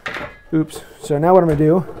 Oops. So now what I'm going to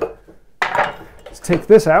do is take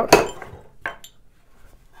this out,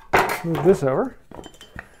 move this over,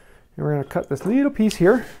 and we're going to cut this little piece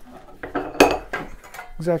here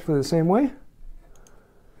exactly the same way.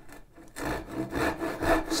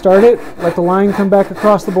 Start it, let the line come back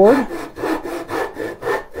across the board.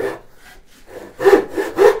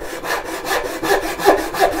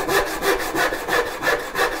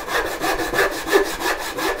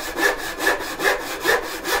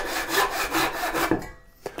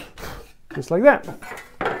 Just like that.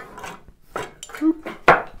 Oop.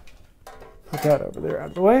 Put that over there out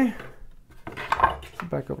of the way.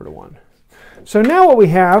 Back over to 1. So now what we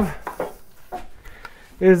have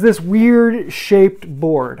is this weird shaped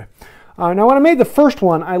board. Now when I made the first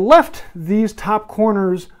one, I left these top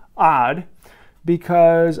corners odd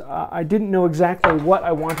because I didn't know exactly what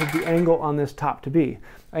I wanted the angle on this top to be.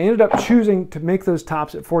 I ended up choosing to make those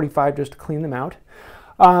tops at 45 just to clean them out.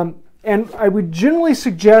 And I would generally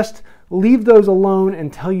suggest leave those alone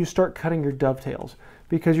until you start cutting your dovetails,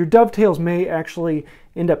 because your dovetails may actually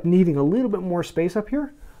end up needing a little bit more space up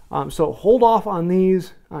here. So hold off on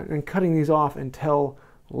these and cutting these off until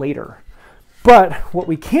later. But what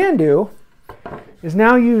we can do is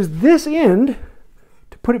now use this end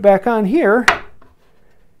to put it back on here,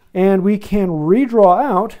 and we can redraw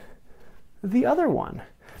out the other one.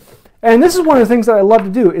 And this is one of the things that I love to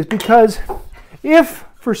do, is because if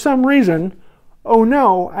for some reason, oh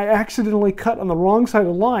no, I accidentally cut on the wrong side of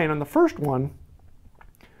the line on the first one,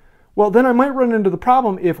 well, then I might run into the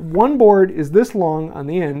problem if one board is this long on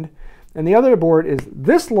the end and the other board is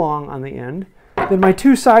this long on the end, then my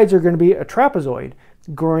two sides are going to be a trapezoid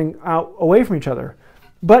going out away from each other.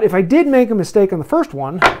 But if I did make a mistake on the first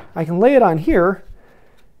one, I can lay it on here,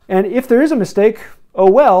 and if there is a mistake, oh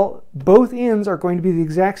well, both ends are going to be the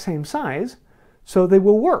exact same size, so they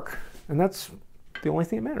will work. And that's the only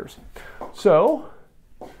thing that matters. So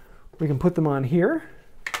we can put them on here.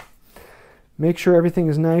 Make sure everything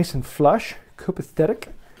is nice and flush, copacetic.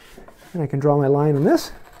 And I can draw my line on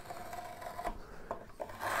this.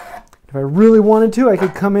 If I really wanted to, I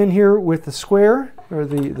could come in here with the square, or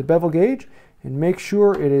the bevel gauge, and make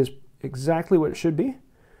sure it is exactly what it should be,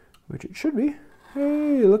 which it should be.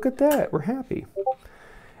 Hey, look at that, we're happy.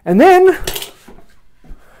 And then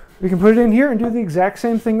we can put it in here and do the exact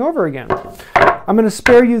same thing over again. I'm going to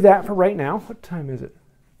spare you that for right now. What time is it?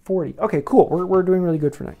 40. Okay, cool. We're doing really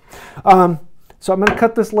good for tonight. So I'm going to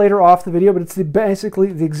cut this later off the video, but it's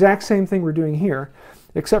basically the exact same thing we're doing here,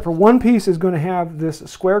 except for one piece is going to have this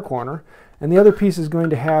square corner, and the other piece is going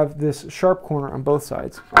to have this sharp corner on both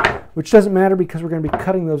sides, which doesn't matter because we're going to be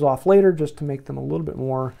cutting those off later just to make them a little bit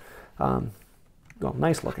more well,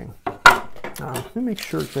 nice looking. Let me make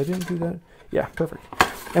sure, because I didn't do that. Yeah, perfect.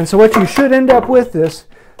 And so what you should end up with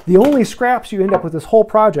the only scraps you end up with this whole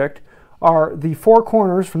project are the four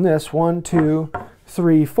corners from this, 1, 2,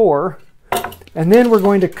 3, 4. And then we're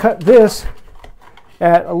going to cut this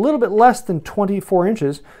at a little bit less than 24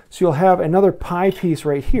 inches. So you'll have another pie piece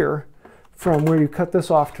right here from where you cut this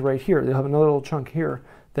off to right here. You'll have another little chunk here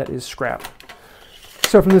that is scrap.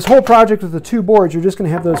 So from this whole project with the two boards, you're just going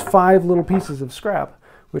to have those 5 little pieces of scrap,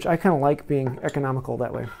 which I kind of like being economical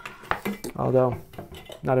that way. Although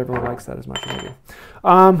not everyone likes that as much as I do.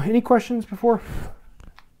 Any questions before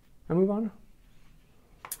I move on?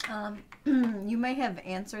 You may have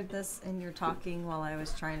answered this in your talking while I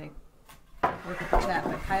was trying to look at the chat,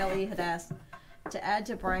 but Kyle E. had asked, to add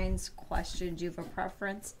to Brian's question, do you have a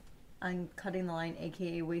preference on cutting the line,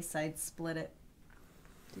 aka waist side, split it?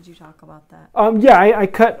 Did you talk about that? Yeah, I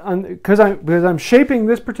cut on because I'm shaping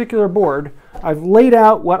this particular board. I've laid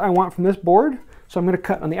out what I want from this board, so I'm going to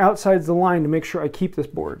cut on the outsides of the line to make sure I keep this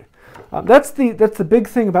board. That's the big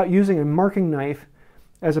thing about using a marking knife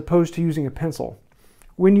as opposed to using a pencil.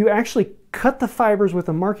 When you actually cut the fibers with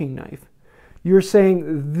a marking knife, you're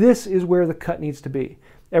saying this is where the cut needs to be.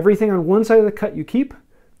 Everything on one side of the cut you keep,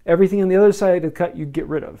 everything on the other side of the cut you get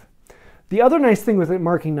rid of. The other nice thing with a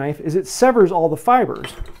marking knife is it severs all the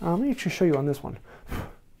fibers. Let me actually show you on this one.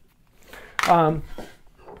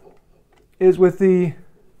 Is with the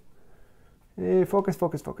focus.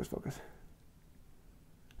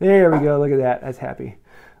 There we go, look at that, that's happy.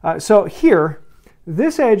 So here,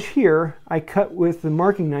 this edge here, I cut with the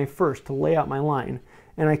marking knife first to lay out my line,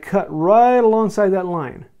 and I cut right alongside that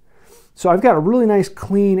line. So I've got a really nice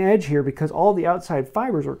clean edge here because all the outside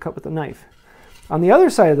fibers were cut with the knife. On the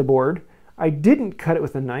other side of the board, I didn't cut it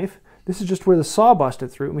with a knife. This is just where the saw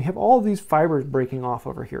busted through, and we have all these fibers breaking off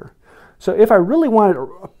over here. So if I really wanted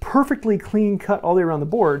a perfectly clean cut all the way around the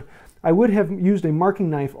board, I would have used a marking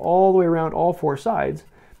knife all the way around all 4 sides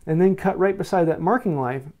and then cut right beside that marking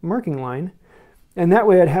line, and that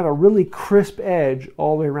way I'd have a really crisp edge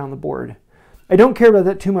all the way around the board. I don't care about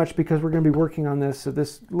that too much because we're going to be working on this, so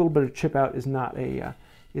this little bit of chip out is not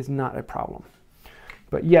a problem.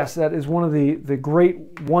 But yes, that is one of the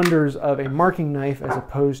great wonders of a marking knife as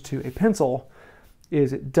opposed to a pencil,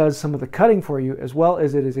 is it does some of the cutting for you, as well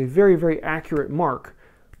as it is a very, very accurate mark.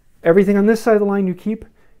 Everything on this side of the line you keep,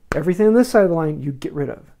 everything on this side of the line you get rid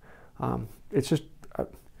of. It's just,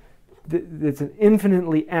 it's an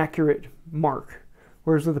infinitely accurate mark.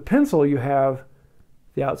 Whereas with a pencil you have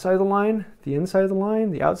the outside of the line, the inside of the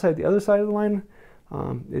line, the outside, the other side of the line.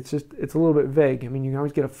 It's a little bit vague. I mean, you can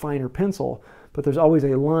always get a finer pencil, but there's always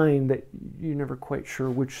a line that you're never quite sure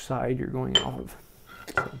which side you're going off of.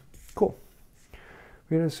 So, cool.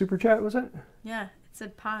 We had a super chat, was it? Yeah, it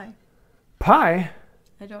said pi. Pi?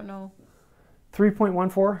 I don't know.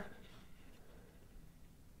 3.14?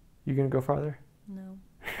 You gonna go farther? No.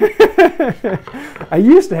 I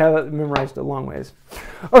used to have it memorized a long ways.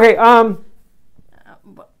 Okay,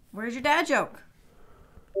 where's your dad joke?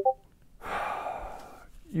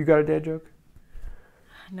 You got a dad joke?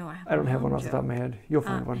 No, I don't have one off the top of my head. You'll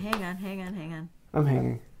find one. Hang on. I'm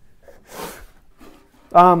hanging.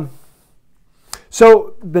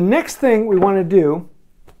 So the next thing we want to do...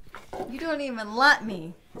 You don't even let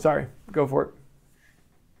me. Sorry, go for it.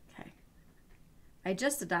 Okay. I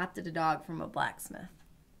just adopted a dog from a blacksmith.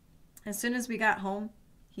 As soon as we got home,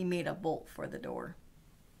 he made a bolt for the door.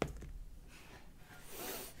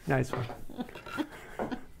 Nice one.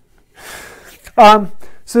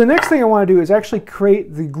 So the next thing I want to do is actually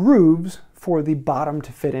create the grooves for the bottom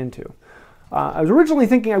to fit into. I was originally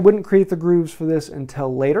thinking I wouldn't create the grooves for this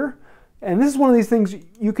until later. And this is one of these things,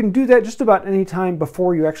 you can do that just about any time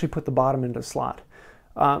before you actually put the bottom into a slot.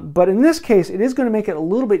 But in this case, it is going to make it a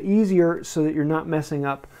little bit easier so that you're not messing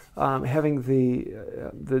up having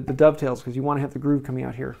the dovetails, because you want to have the groove coming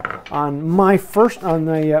out here. On my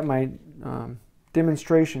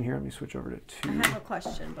demonstration here, let me switch over to 2. I have a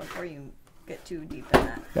question before you get too deep in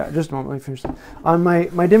that. Yeah, just a moment, let me finish that. On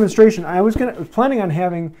my demonstration, I was planning on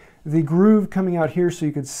having the groove coming out here so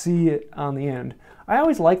you could see it on the end. I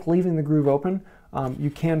always like leaving the groove open.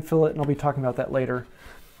 You can fill it, and I'll be talking about that later.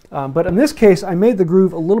 But in this case, I made the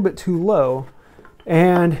groove a little bit too low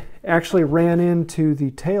and actually ran into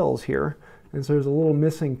the tails here. And so there's a little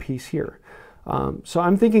missing piece here. So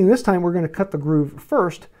I'm thinking this time we're going to cut the groove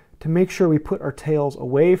first to make sure we put our tails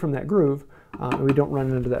away from that groove and we don't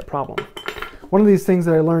run into that problem. One of these things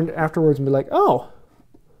that I learned afterwards and be like, oh,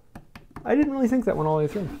 I didn't really think that one all the way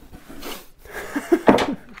through.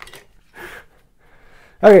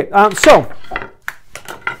 Okay, so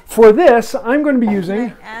for this, I'm going to be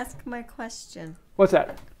using... Can I ask my question? What's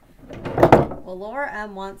that? Well, Laura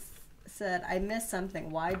M. once said, I missed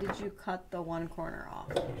something. Why did you cut the one corner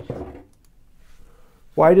off?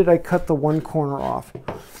 Why did I cut the one corner off?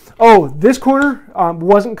 Oh, this corner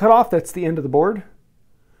wasn't cut off. That's the end of the board.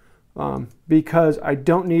 Because I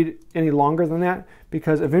don't need any longer than that,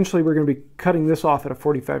 because eventually we're going to be cutting this off at a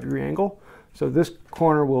 45-degree angle. So this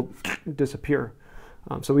corner will disappear.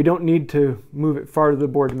 So we don't need to move it far to the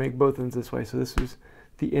board to make both ends this way. So this is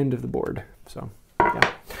the end of the board. So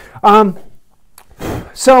yeah.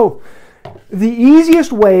 So the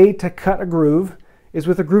easiest way to cut a groove is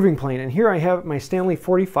with a grooving plane. And here I have my Stanley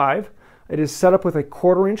 45. It is set up with a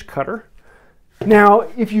 1/4-inch cutter. Now,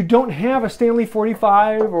 if you don't have a Stanley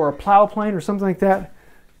 45 or a plow plane or something like that,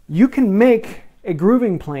 you can make a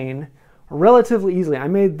grooving plane relatively easily. I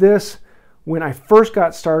made this when I first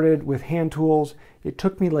got started with hand tools. It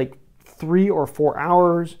took me like 3 or 4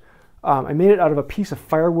 hours. I made it out of a piece of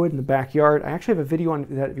firewood in the backyard. I actually have a video on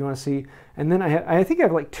that if you want to see. And then I think I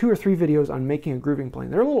have like 2 or 3 videos on making a grooving plane.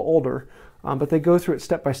 They're a little older, but they go through it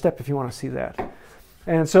step by step if you want to see that.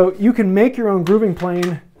 And so you can make your own grooving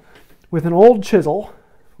plane with an old chisel,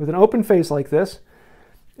 with an open face like this.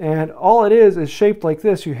 And all it is shaped like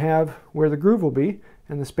this. You have where the groove will be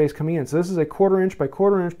and the space coming in. So this is a 1/4-inch by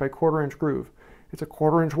 1/4-inch by 1/4-inch groove. It's a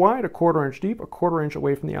 1/4-inch wide, a 1/4-inch deep, a 1/4-inch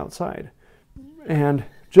away from the outside. And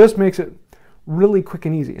just makes it really quick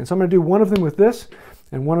and easy. And so I'm going to do one of them with this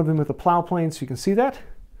and one of them with a plow plane so you can see that.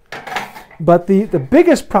 But the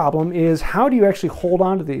biggest problem is, how do you actually hold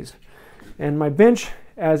on to these? And my bench,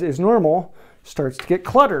 as is normal, starts to get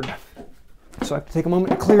cluttered. So I have to take a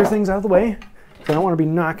moment to clear things out of the way, because I don't want to be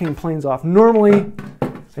knocking planes off. Normally,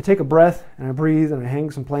 I take a breath and I breathe and I hang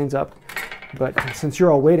some planes up. But since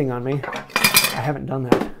you're all waiting on me, I haven't done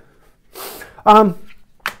that.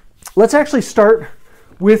 Let's actually start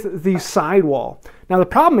with the sidewall. Now the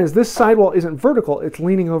problem is this sidewall isn't vertical, it's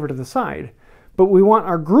leaning over to the side. but we want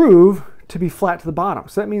our groove to be flat to the bottom.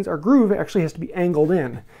 So that means our groove actually has to be angled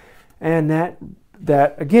in. And that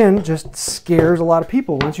again, just scares a lot of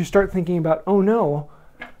people. Once you start thinking about, oh no,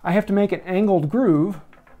 I have to make an angled groove,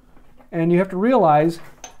 and you have to realize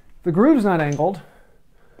the groove's not angled,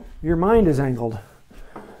 your mind is angled.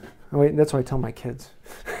 Oh wait, that's what I tell my kids.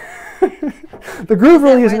 The groove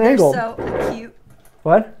really isn't angled. They're so acute.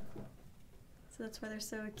 What? So that's why they're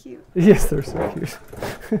so acute. Yes, they're so cute.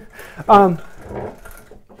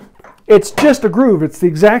 It's just a groove. It's the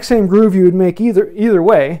exact same groove you would make either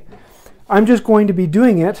way. I'm just going to be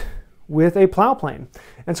doing it with a plow plane.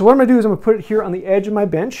 And so what I'm going to do is I'm going to put it here on the edge of my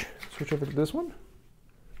bench. Switch over to this one.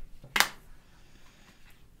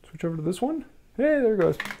 Switch over to this one. Hey, there it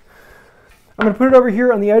goes. I'm going to put it over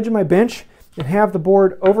here on the edge of my bench and have the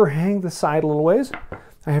board overhang the side a little ways.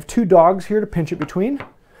 I have 2 dogs here to pinch it between.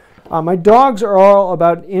 My dogs are all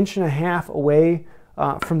about 1.5 inches away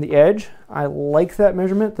from the edge. I like that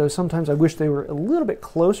measurement, though sometimes I wish they were a little bit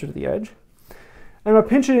closer to the edge. And I'm going to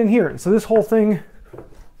pinch it in here. And so this whole thing,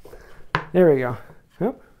 there we go.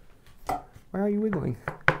 Yep. Why are you wiggling?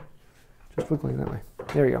 Just wiggling that way.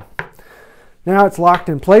 There you go. Now it's locked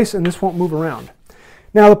in place and this won't move around.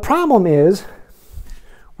 Now the problem is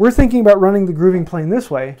we're thinking about running the grooving plane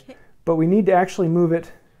this way, but we need to actually move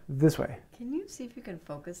it this way. Can you see if you can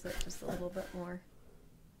focus it just a little bit more?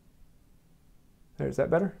 Is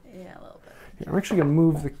that better? Yeah, a little bit. Here, I'm actually going to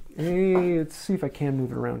move the... Hey, let's see if I can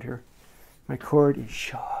move it around here. My cord is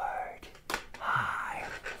short. Hi.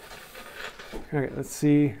 Okay, let's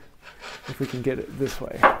see if we can get it this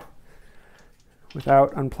way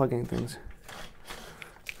without unplugging things.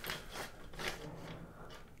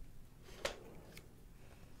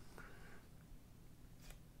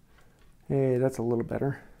 Hey, that's a little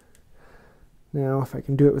better. Now, if I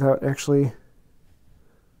can do it without actually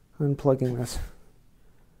unplugging this.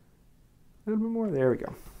 A little bit more. There we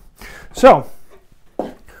go. So,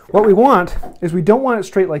 what we want is we don't want it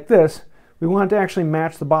straight like this. We want it to actually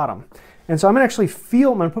match the bottom. And so I'm going to actually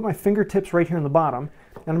feel, I'm going to put my fingertips right here on the bottom,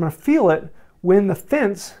 and I'm going to feel it when the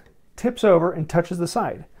fence tips over and touches the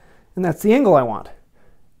side. And that's the angle I want.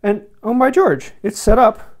 And oh my George, it's set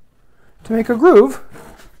up to make a groove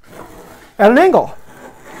at an angle.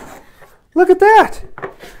 Look at that.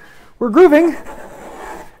 We're grooving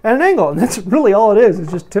at an angle. And that's really all it is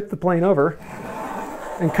just tip the plane over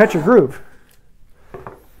and cut your groove.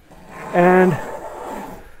 And,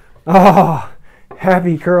 oh,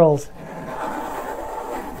 happy curls.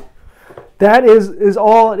 That is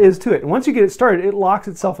all it is to it. And once you get it started, it locks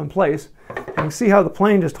itself in place. You can see how the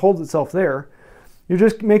plane just holds itself there. You're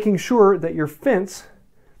just making sure that your fence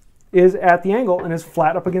is at the angle and is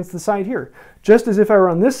flat up against the side here. Just as if I were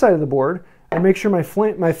on this side of the board, I'd make sure my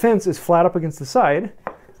fence is flat up against the side.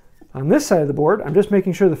 On this side of the board, I'm just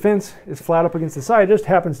making sure the fence is flat up against the side. It just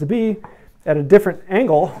happens to be at a different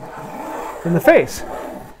angle than the face.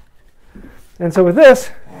 And so with this,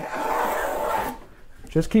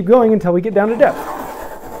 just keep going until we get down to depth.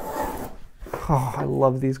 Oh, I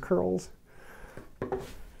love these curls.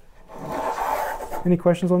 Any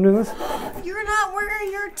questions while I'm doing this? You're not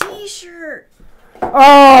wearing your t-shirt.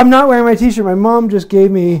 Oh, I'm not wearing my t-shirt. My mom just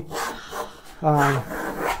gave me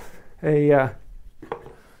a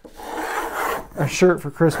shirt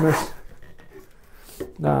for Christmas.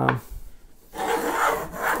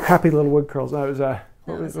 Happy Little Wood Curls. That was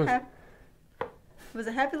Was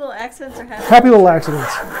it Happy Little Accidents or Happy? Happy Little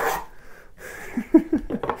Accidents.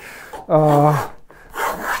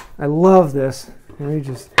 I love this. Let me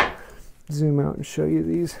just zoom out and show you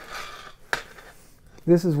these.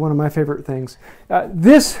 This is one of my favorite things.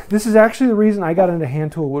 This is actually the reason I got into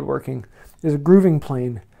hand tool woodworking, is a grooving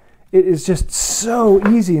plane. It is just so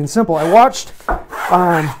easy and simple. I watched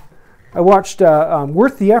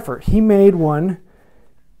Worth the Effort. He made one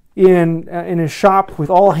in his shop with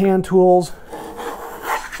all hand tools,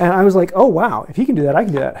 and I was like, oh wow, if he can do that, I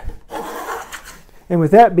can do that. And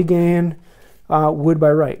with that began Wood by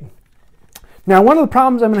Wright. Now, one of the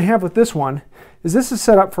problems I'm going to have with this one is this is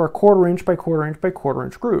set up for a 1/4 inch by 1/4 inch by 1/4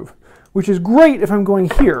 inch groove, which is great if I'm going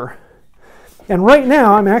here. And right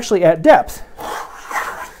now I'm actually at depth.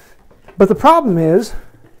 But the problem is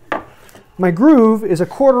my groove is a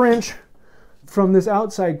 1/4 inch from this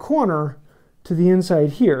outside corner to the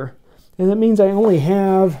inside here. And that means I only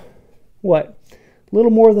have, what, a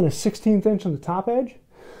little more than a 1/16 inch on the top edge.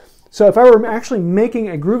 So if I were actually making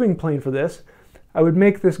a grooving plane for this, I would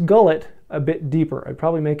make this gullet a bit deeper. I'd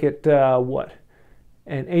probably make it, what,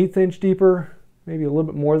 an 1/8 inch deeper, maybe a little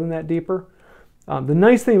bit more than that deeper. The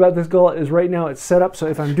nice thing about this gullet is right now it's set up so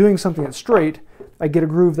if I'm doing something that's straight, I get a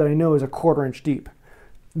groove that I know is a 1/4 inch deep.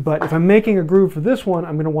 But if I'm making a groove for this one,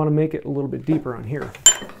 I'm going to want to make it a little bit deeper on here.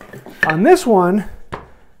 On this one,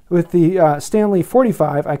 with the Stanley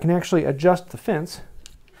 45, I can actually adjust the fence.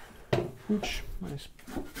 Oops, nice.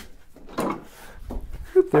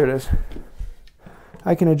 Oop, there it is.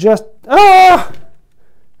 I can adjust. Ah!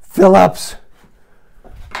 Phillips.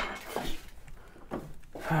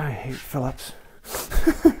 I hate Phillips.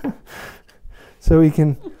 So we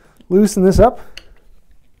can loosen this up.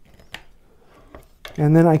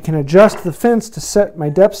 And then I can adjust the fence to set my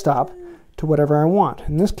depth stop to whatever I want.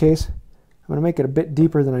 In this case, I'm going to make it a bit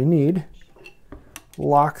deeper than I need.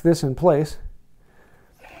 Lock this in place.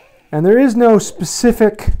 And there is no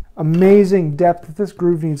specific amazing depth that this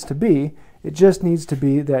groove needs to be. It just needs to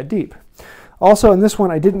be that deep. Also, in this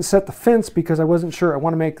one, I didn't set the fence because I wasn't sure. I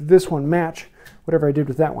want to make this one match whatever I did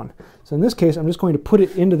with that one. So in this case, I'm just going to put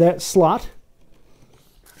it into that slot.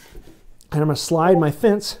 And I'm going to slide my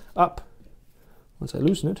fence up. Once I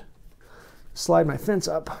loosen it, slide my fence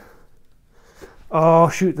up. Oh,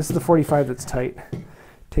 shoot, this is the 45 that's tight.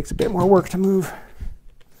 Takes a bit more work to move.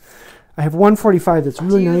 I have one 45 that's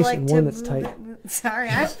really nice and one that's tight. Sorry,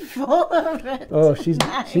 I'm full of it. Oh, she's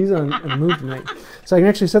on a move tonight. So I can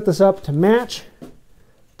actually set this up to match,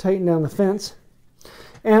 tighten down the fence.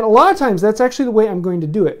 And a lot of times, that's actually the way I'm going to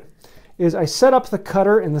do it, is I set up the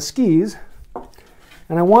cutter and the skis,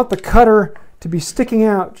 and I want the cutter to be sticking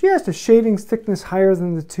out just a shaving thickness higher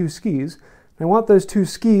than the two skis. I want those two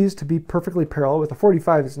skis to be perfectly parallel. With the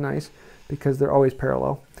 45, it's nice because they're always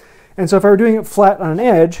parallel. And so if I were doing it flat on an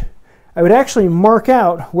edge, I would actually mark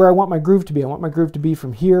out where I want my groove to be. I want my groove to be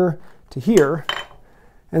from here to here.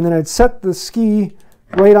 And then I'd set the ski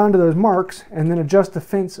right onto those marks and then adjust the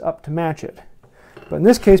fence up to match it. But in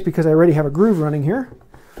this case, because I already have a groove running here,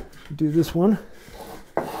 do this one.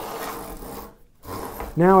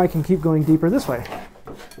 Now I can keep going deeper this way.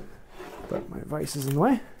 But my vise is in the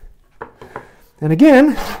way. And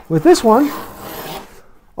again, with this one,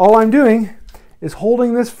 all I'm doing is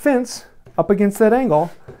holding this fence up against that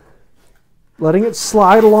angle, letting it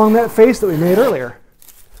slide along that face that we made earlier.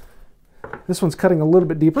 This one's cutting a little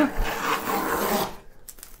bit deeper.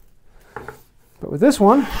 But with this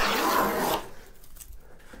one,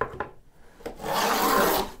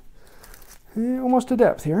 almost to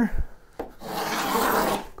depth here.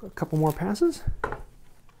 A couple more passes.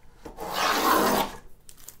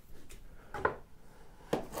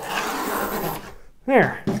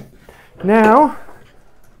 There. Now,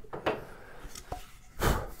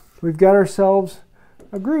 we've got ourselves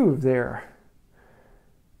a groove there.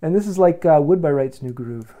 And this is like Wood by Wright's new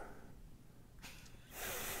groove.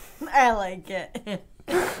 I like it.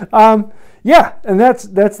 Yeah, and that's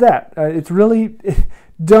that. It's really,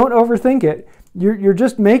 don't overthink it. You're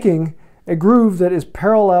just making a groove that is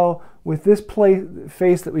parallel with this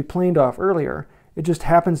face that we planed off earlier. It just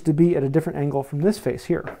happens to be at a different angle from this face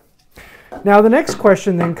here. Now the next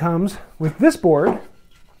question then comes with this board.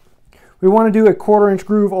 We want to do a 1/4 inch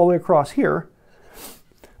groove all the way across here.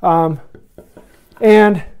 And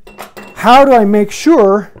how do I make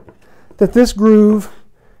sure that this groove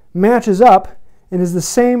matches up and is the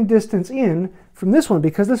same distance in from this one?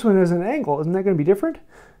 Because this one is an angle. Isn't that going to be different?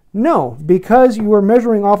 No, because you are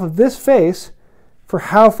measuring off of this face for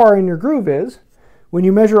how far in your groove is. When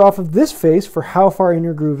you measure off of this face for how far in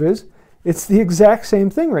your groove is, it's the exact same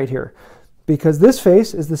thing right here. Because this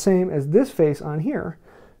face is the same as this face on here.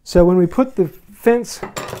 So when we put the fence,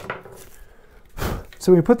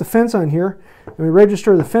 on here and we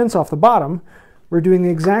register the fence off the bottom, we're doing the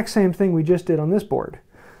exact same thing we just did on this board.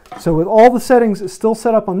 So with all the settings still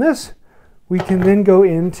set up on this, we can then go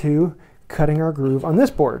into cutting our groove on this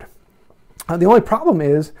board. The only problem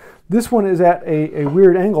is this one is at a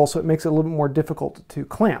weird angle, so it makes it a little bit more difficult to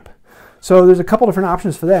clamp. So there's a couple different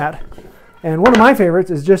options for that. And one of my favorites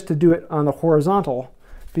is just to do it on the horizontal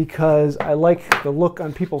because I like the look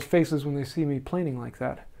on people's faces when they see me planing like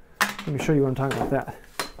that. Let me show you what I'm talking about that.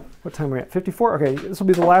 What time are we at? 54? Okay, this will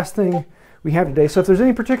be the last thing we have today. So if there's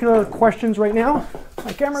any particular questions right now,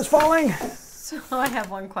 my camera's falling. So I have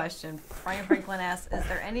one question. Brian Franklin asks, is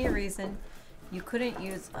there any reason you couldn't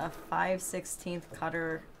use a 5/16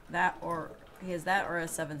 cutter, he has that, or a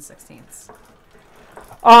 7/16?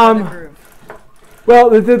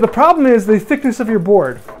 Well, the problem is the thickness of your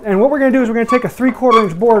board. And what we're going to do is we're going to take a 3/4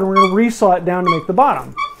 inch board and we're going to resaw it down to make the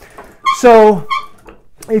bottom. So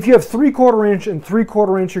if you have 3/4 inch and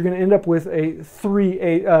 3/4 inch, you're going to end up with a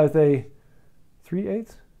 3/8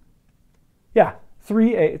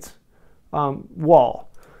 wall.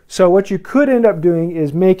 So what you could end up doing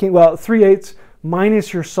is making, 3/8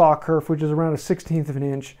 minus your saw kerf, which is around a 1/16 of an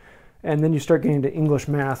inch, and then you start getting into English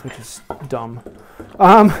math, which is dumb.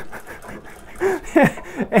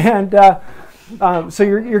 And so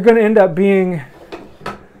you're going to end up being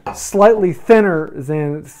slightly thinner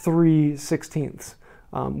than 3/16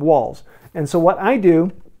 walls. And so what I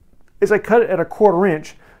do is I cut it at 1/4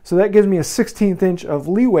 inch, so that gives me a 1/16 inch of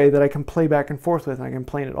leeway that I can play back and forth with, and I can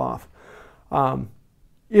plane it off.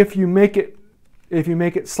 If you make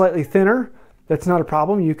it slightly thinner, that's not a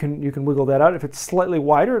problem. You can wiggle that out. If it's slightly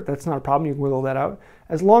wider, that's not a problem. You can wiggle that out.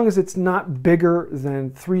 As long as it's not bigger than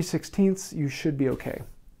 3/16, you should be okay.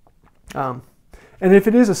 And if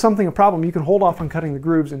it is a problem, you can hold off on cutting the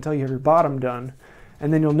grooves until you have your bottom done,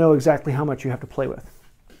 and then you'll know exactly how much you have to play with.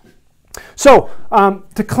 So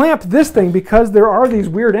to clamp this thing, because there are these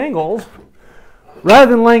weird angles,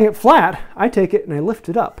 rather than laying it flat, I take it and I lift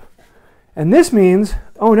it up. And this means,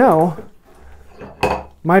 oh no,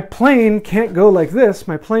 my plane can't go like this.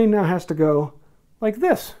 My plane now has to go like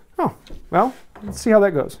this. Oh, well, let's see how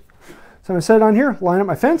that goes. So I'm going to set it on here, line up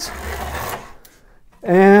my fence,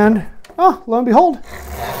 and oh, lo and behold,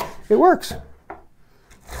 it works.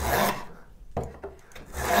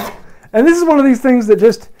 And this is one of these things that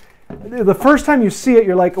just, the first time you see it,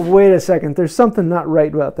 you're like, wait a second, there's something not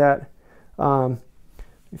right about that. Let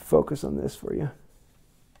me focus on this for you.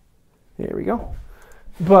 There we go.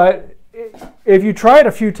 But if you try it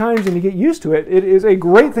a few times and you get used to it, it is a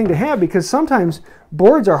great thing to have, because sometimes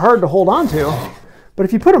boards are hard to hold on to. But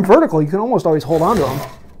if you put them vertical, you can almost always hold on to them.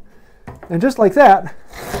 And just like that,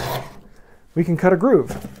 we can cut a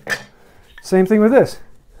groove. Same thing with this.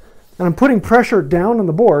 And I'm putting pressure down on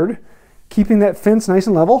the board, keeping that fence nice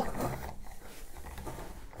and level.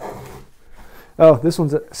 Oh, this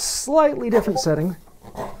one's a slightly different setting.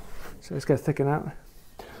 So it's got to thicken out.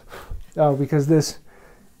 Oh, because this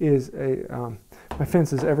is a, my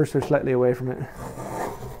fence is ever so slightly away from it.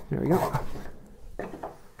 There we go.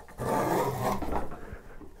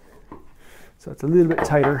 So it's a little bit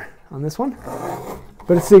tighter on this one.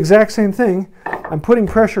 But it's the exact same thing. I'm putting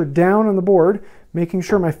pressure down on the board, making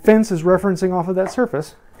sure my fence is referencing off of that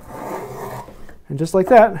surface. And just like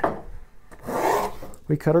that,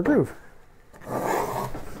 we cut our groove.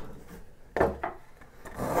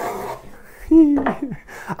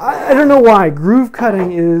 I don't know why. Groove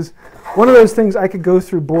cutting is one of those things I could go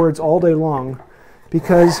through boards all day long,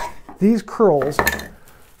 because these curls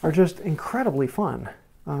are just incredibly fun.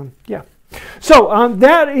 Yeah. So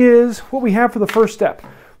that is what we have for the first step.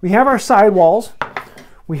 We have our sidewalls.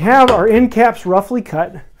 We have our end caps roughly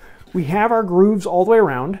cut. We have our grooves all the way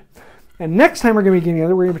around. And next time we're going to be getting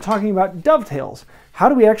together, we're going to be talking about dovetails. How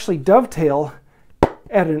do we actually dovetail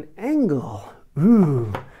at an angle?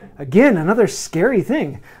 Ooh, again, another scary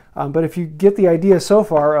thing. But if you get the idea so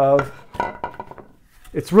far of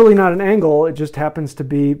it's really not an angle, it just happens to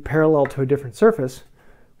be parallel to a different surface.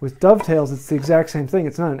 With dovetails, it's the exact same thing.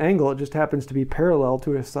 It's not an angle, it just happens to be parallel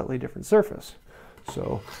to a slightly different surface.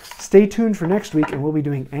 So stay tuned for next week, and we'll be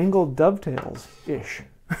doing angled dovetails-ish.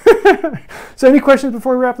 So any questions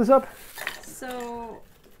before we wrap this up? So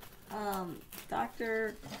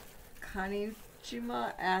Dr.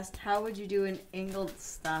 Kanijima asked, how would you do an angled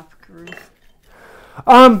stop groove?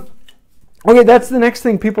 Okay, that's the next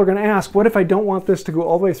thing people are going to ask. What if I don't want this to go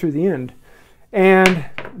all the way through the end? And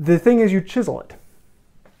the thing is, you chisel it.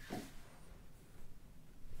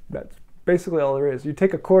 That's basically all there is. You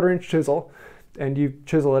take a 1/4 inch chisel and you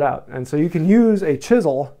chisel it out. And so you can use a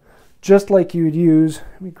chisel just like you would use,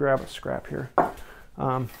 let me grab a scrap here.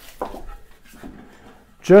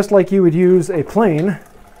 Just like you would use a plane,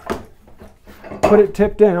 put it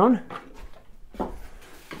tip down.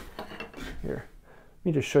 Here, let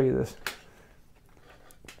me just show you this.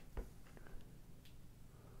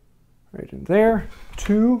 Right in there,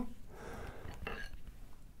 2.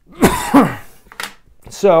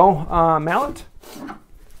 So, mallet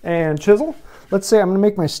and chisel. Let's say I'm going to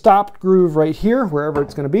make my stopped groove right here, wherever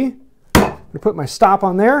it's going to be. I'm going to put my stop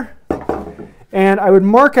on there. And I would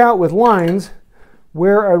mark out with lines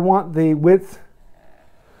where I want the width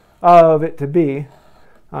of it to be.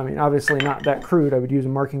 I mean, obviously not that crude. I would use a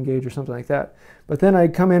marking gauge or something like that. But then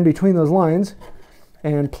I'd come in between those lines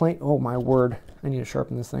and plane. Oh my word, I need to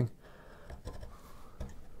sharpen this thing.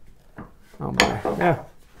 Oh my, yeah,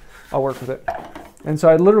 I'll work with it. And so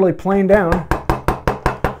I'd literally plane down,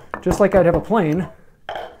 just like I'd have a plane,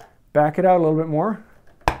 back it out a little bit more,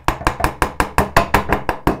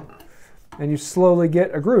 and you slowly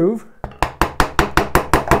get a groove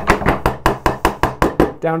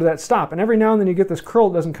down to that stop. And every now and then you get this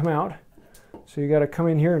curl that doesn't come out, so you got to come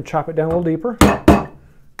in here and chop it down a little deeper,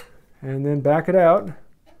 and then back it out.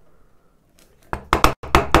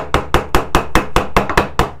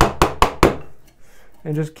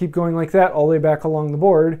 And just keep going like that all the way back along the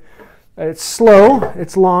board. It's slow,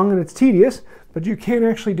 it's long, and it's tedious, but you can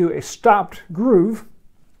actually do a stopped groove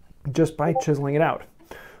just by chiseling it out.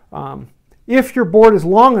 If your board is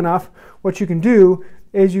long enough, what you can do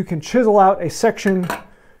is you can chisel out a section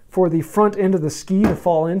for the front end of the ski to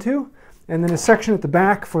fall into, and then a section at the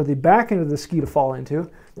back for the back end of the ski to fall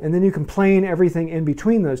into, and then you can plane everything in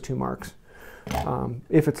between those two marks,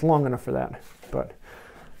 if it's long enough for that. But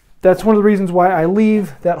that's one of the reasons why I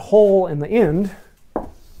leave that hole in the end,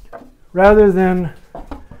 rather than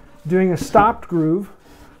doing a stopped groove.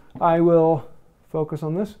 I will focus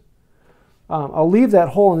on this. I'll leave that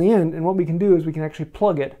hole in the end, and what we can do is we can actually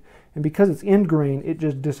plug it, and because it's end grain, it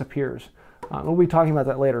just disappears. We'll be talking about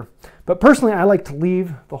that later. But personally, I like to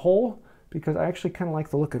leave the hole because I actually kind of like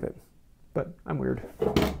the look of it. But I'm weird.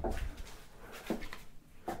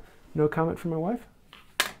 No comment from my wife?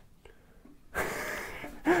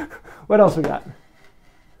 What else we got?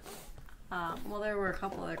 Well, there were a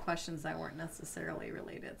couple other questions that weren't necessarily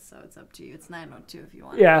related, so it's up to you. It's 9:02 if you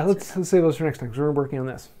want. Yeah, let's save those for next time because we're working on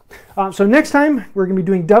this. So next time we're going to be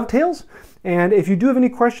doing dovetails, and if you do have any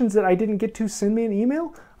questions that I didn't get to, send me an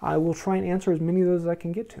email. I will try and answer as many of those as I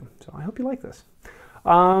can get to. So I hope you like this.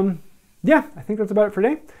 Yeah, I think that's about it for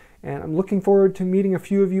today, and I'm looking forward to meeting a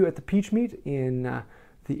few of you at the Peach Meet in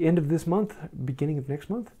the end of this month, beginning of next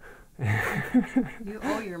month. You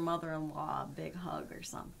owe your mother-in-law a big hug or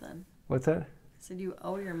something. What's that? I said you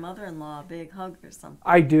owe your mother-in-law a big hug or something.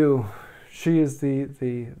 I do. She is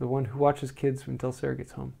the one who watches kids until Sarah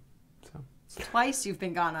gets home. So twice you've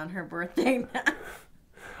been gone on her birthday now.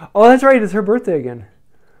 Oh, that's right. It's her birthday again.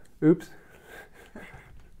 Oops.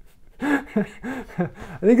 I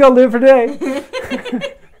think I'll live for today.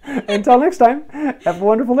 Until next time, have a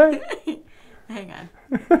wonderful day. Hang on.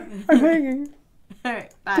 I'm hanging. All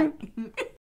right, bye.